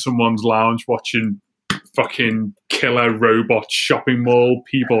down in someone's lounge watching fucking killer robot shopping mall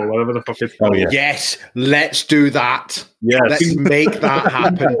people, whatever the fuck it's called. Yes, let's do that. Yes. Let's make that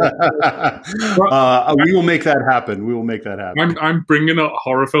happen. We will make that happen. We will make that happen. I'm bringing up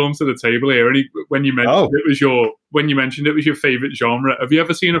horror films to the table here. And when you mentioned it was your favorite genre, have you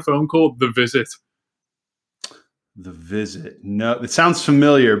ever seen a film called The Visit? The Visit. No, it sounds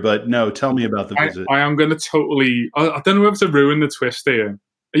familiar, but no. Tell me about The Visit. I am going to totally. I don't know if to ruin the twist here.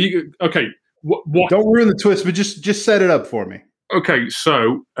 Are you okay? What? Don't ruin the twist, but just set it up for me. Okay,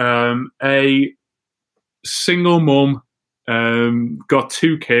 so a single mum got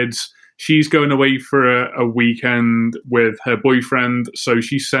 2 kids. She's going away for a weekend with her boyfriend, so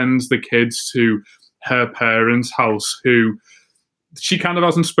she sends the kids to her parents' house, who she kind of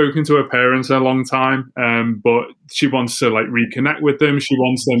hasn't spoken to her parents in a long time, but she wants to reconnect with them. She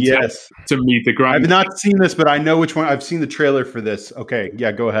wants them to meet the grandparents. I've not seen this, but I know which one. I've seen the trailer for this. Okay,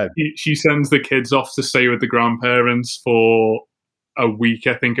 yeah, go ahead. She sends the kids off to stay with the grandparents for a week,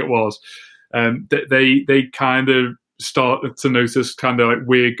 I think it was. They kind of started to notice kind of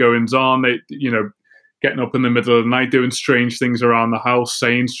weird goings on. They, getting up in the middle of the night, doing strange things around the house,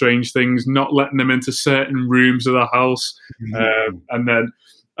 saying strange things, not letting them into certain rooms of the house. Mm-hmm. And then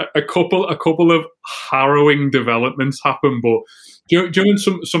a couple of harrowing developments happen. But when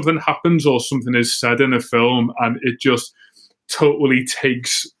something happens or something is said in a film and it just totally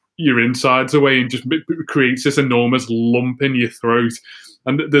takes your insides away and just creates this enormous lump in your throat.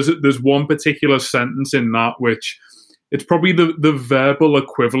 And there's one particular sentence in that which... it's probably the verbal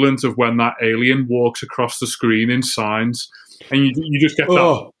equivalent of when that alien walks across the screen in Signs, and you just get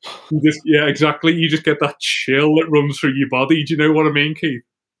that. Exactly. You just get that chill that runs through your body. Do you know what I mean, Keith?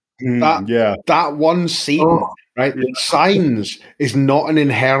 That one scene, right? Yeah. Signs is not an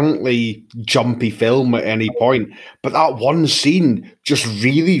inherently jumpy film at any point, but that one scene just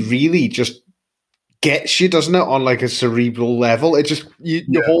really, really just gets you, doesn't it? On a cerebral level, it just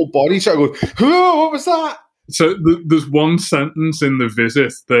your whole body sort of goes, "Oh, what was that?" So there's one sentence in The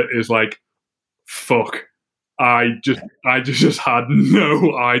Visit that is fuck, I just had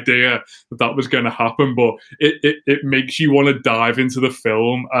no idea that was going to happen, but it makes you want to dive into the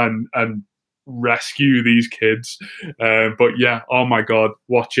film and rescue these kids. But yeah, oh my God,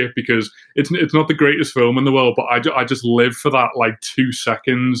 watch it, because it's not the greatest film in the world, but I just live for that 2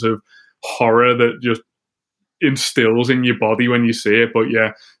 seconds of horror that just instills in your body when you see it. But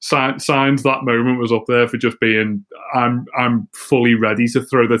yeah, Signs, that moment was up there for just being, I'm fully ready to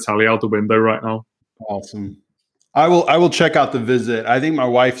throw the telly out the window right now. Awesome. I will check out The Visit. I think my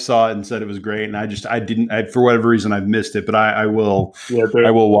wife saw it and said it was great, and I didn't for whatever reason I've missed it, but I will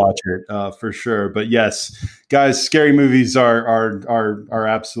watch it for sure. But yes, guys, scary movies are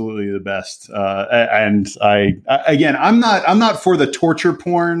absolutely the best. And I'm not for the torture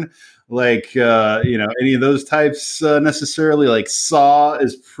porn, any of those types necessarily. Saw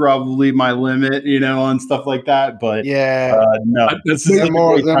is probably my limit, on stuff like that. But no, this is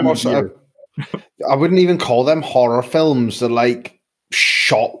more I wouldn't even call them horror films. They're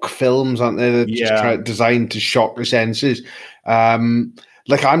shock films, aren't they? They're just designed to shock the senses.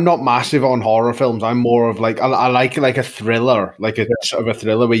 like I'm not massive on horror films. I'm more of like I like a thriller, like a sort of a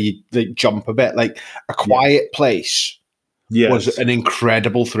thriller where you like jump a bit. Like A Quiet Place was an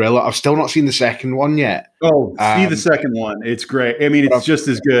incredible thriller. I've still not seen the second one yet. Oh, see the second one. It's great. I mean, it's just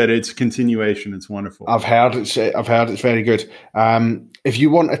as good. It's a continuation. It's wonderful. I've heard it's very good. If you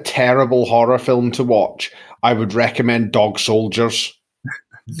want a terrible horror film to watch, I would recommend Dog Soldiers.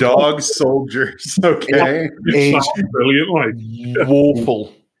 Dog Soldiers. Okay. It's brilliant. Like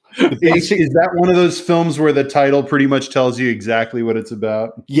woeful. Is that one of those films where the title pretty much tells you exactly what it's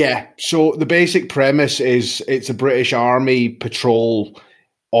about? Yeah. So the basic premise is it's a British Army patrol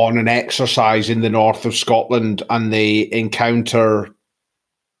on an exercise in the north of Scotland, and they encounter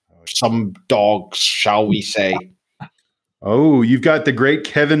some dogs, shall we say. Oh, you've got the great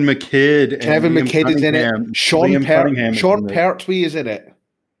Kevin McKidd. Kevin McKidd is in it. Sean Pertwee is in it.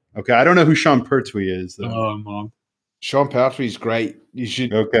 Okay, I don't know who Sean Pertwee is, though. Oh, man. Sean Pertwee's great. You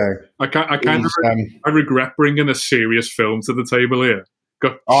should. Okay. I regret bringing a serious film to the table here.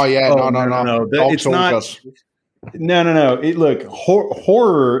 Oh yeah, no. It's not. No. Look,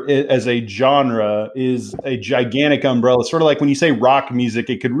 horror as a genre is a gigantic umbrella. Sort of like when you say rock music,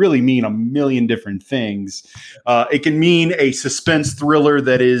 it could really mean a million different things. It can mean a suspense thriller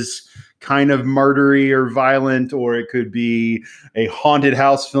that is kind of murdery or violent, or it could be a haunted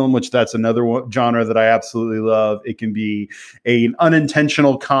house film, which that's another genre that I absolutely love. It can be an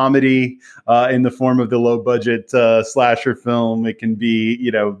unintentional comedy in the form of the low budget slasher film. It can be,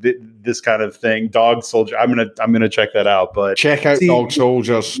 this kind of thing. Dog Soldier. I'm gonna check that out. But check out Dog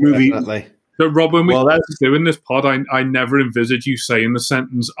Soldiers movie. Definitely. So, Rob, when we were doing this pod, I never envisaged you saying the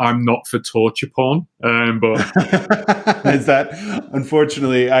sentence, "I'm not for torture porn." But is that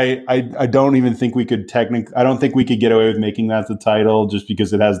unfortunately, I don't even think we could I don't think we could get away with making that the title just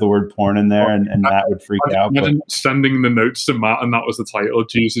because it has the word porn in there, and Matt would freak out. Imagine sending the notes to Matt, and that was the title.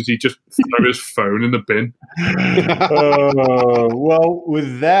 Jesus, he just threw his phone in the bin. Well,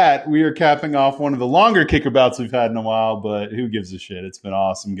 with that, we are capping off one of the longer kickabouts we've had in a while, but who gives a shit? It's been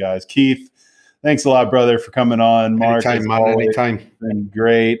awesome, guys. Keith, thanks a lot, brother, for coming on. Mark, anytime. It's been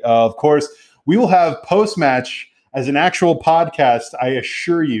great. Of course, we will have post-match as an actual podcast, I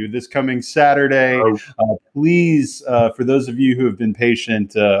assure you, this coming Saturday. Please, for those of you who have been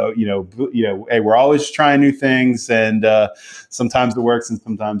patient, hey, we're always trying new things, and sometimes it works and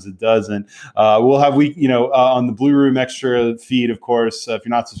sometimes it doesn't. We'll have on the Blue Room Extra feed, of course. If you're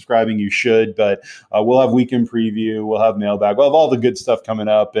not subscribing, you should. But we'll have weekend preview. We'll have mailbag. We'll have all the good stuff coming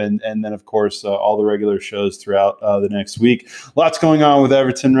up, and then of course all the regular shows throughout the next week. Lots going on with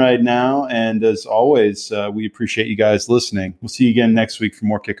Everton right now, and as always, we appreciate you guys listening. We'll see you again next week for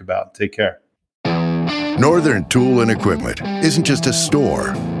more Kickabout. Take care. Northern Tool and Equipment isn't just a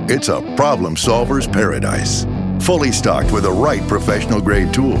store, it's a problem solver's paradise. Fully stocked with the right professional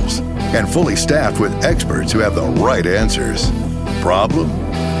grade tools and fully staffed with experts who have the right answers. Problem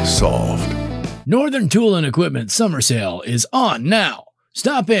solved. Northern Tool and Equipment summer sale is on now.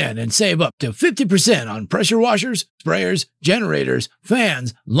 Stop in and save up to 50% on pressure washers, sprayers, generators,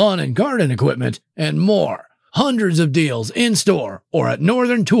 fans, lawn and garden equipment, and more. Hundreds of deals in store or at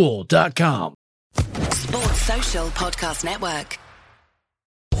northerntool.com. Sports Social Podcast Network.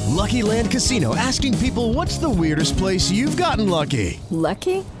 Lucky Land Casino, asking people, what's the weirdest place you've gotten lucky?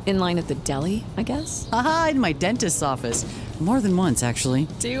 Lucky? In line at the deli, I guess? Aha, in my dentist's office. More than once, actually.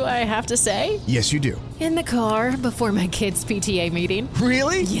 Do I have to say? Yes, you do. In the car before my kids' PTA meeting.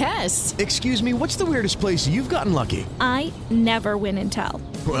 Really? Yes. Excuse me, what's the weirdest place you've gotten lucky? I never win and tell.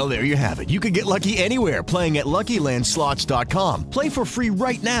 Well, there you have it. You can get lucky anywhere, playing at LuckyLandSlots.com. Play for free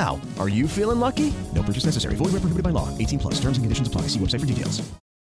right now. Are you feeling lucky? No purchase necessary. Void where prohibited by law. 18+. Terms and conditions apply. See website for details.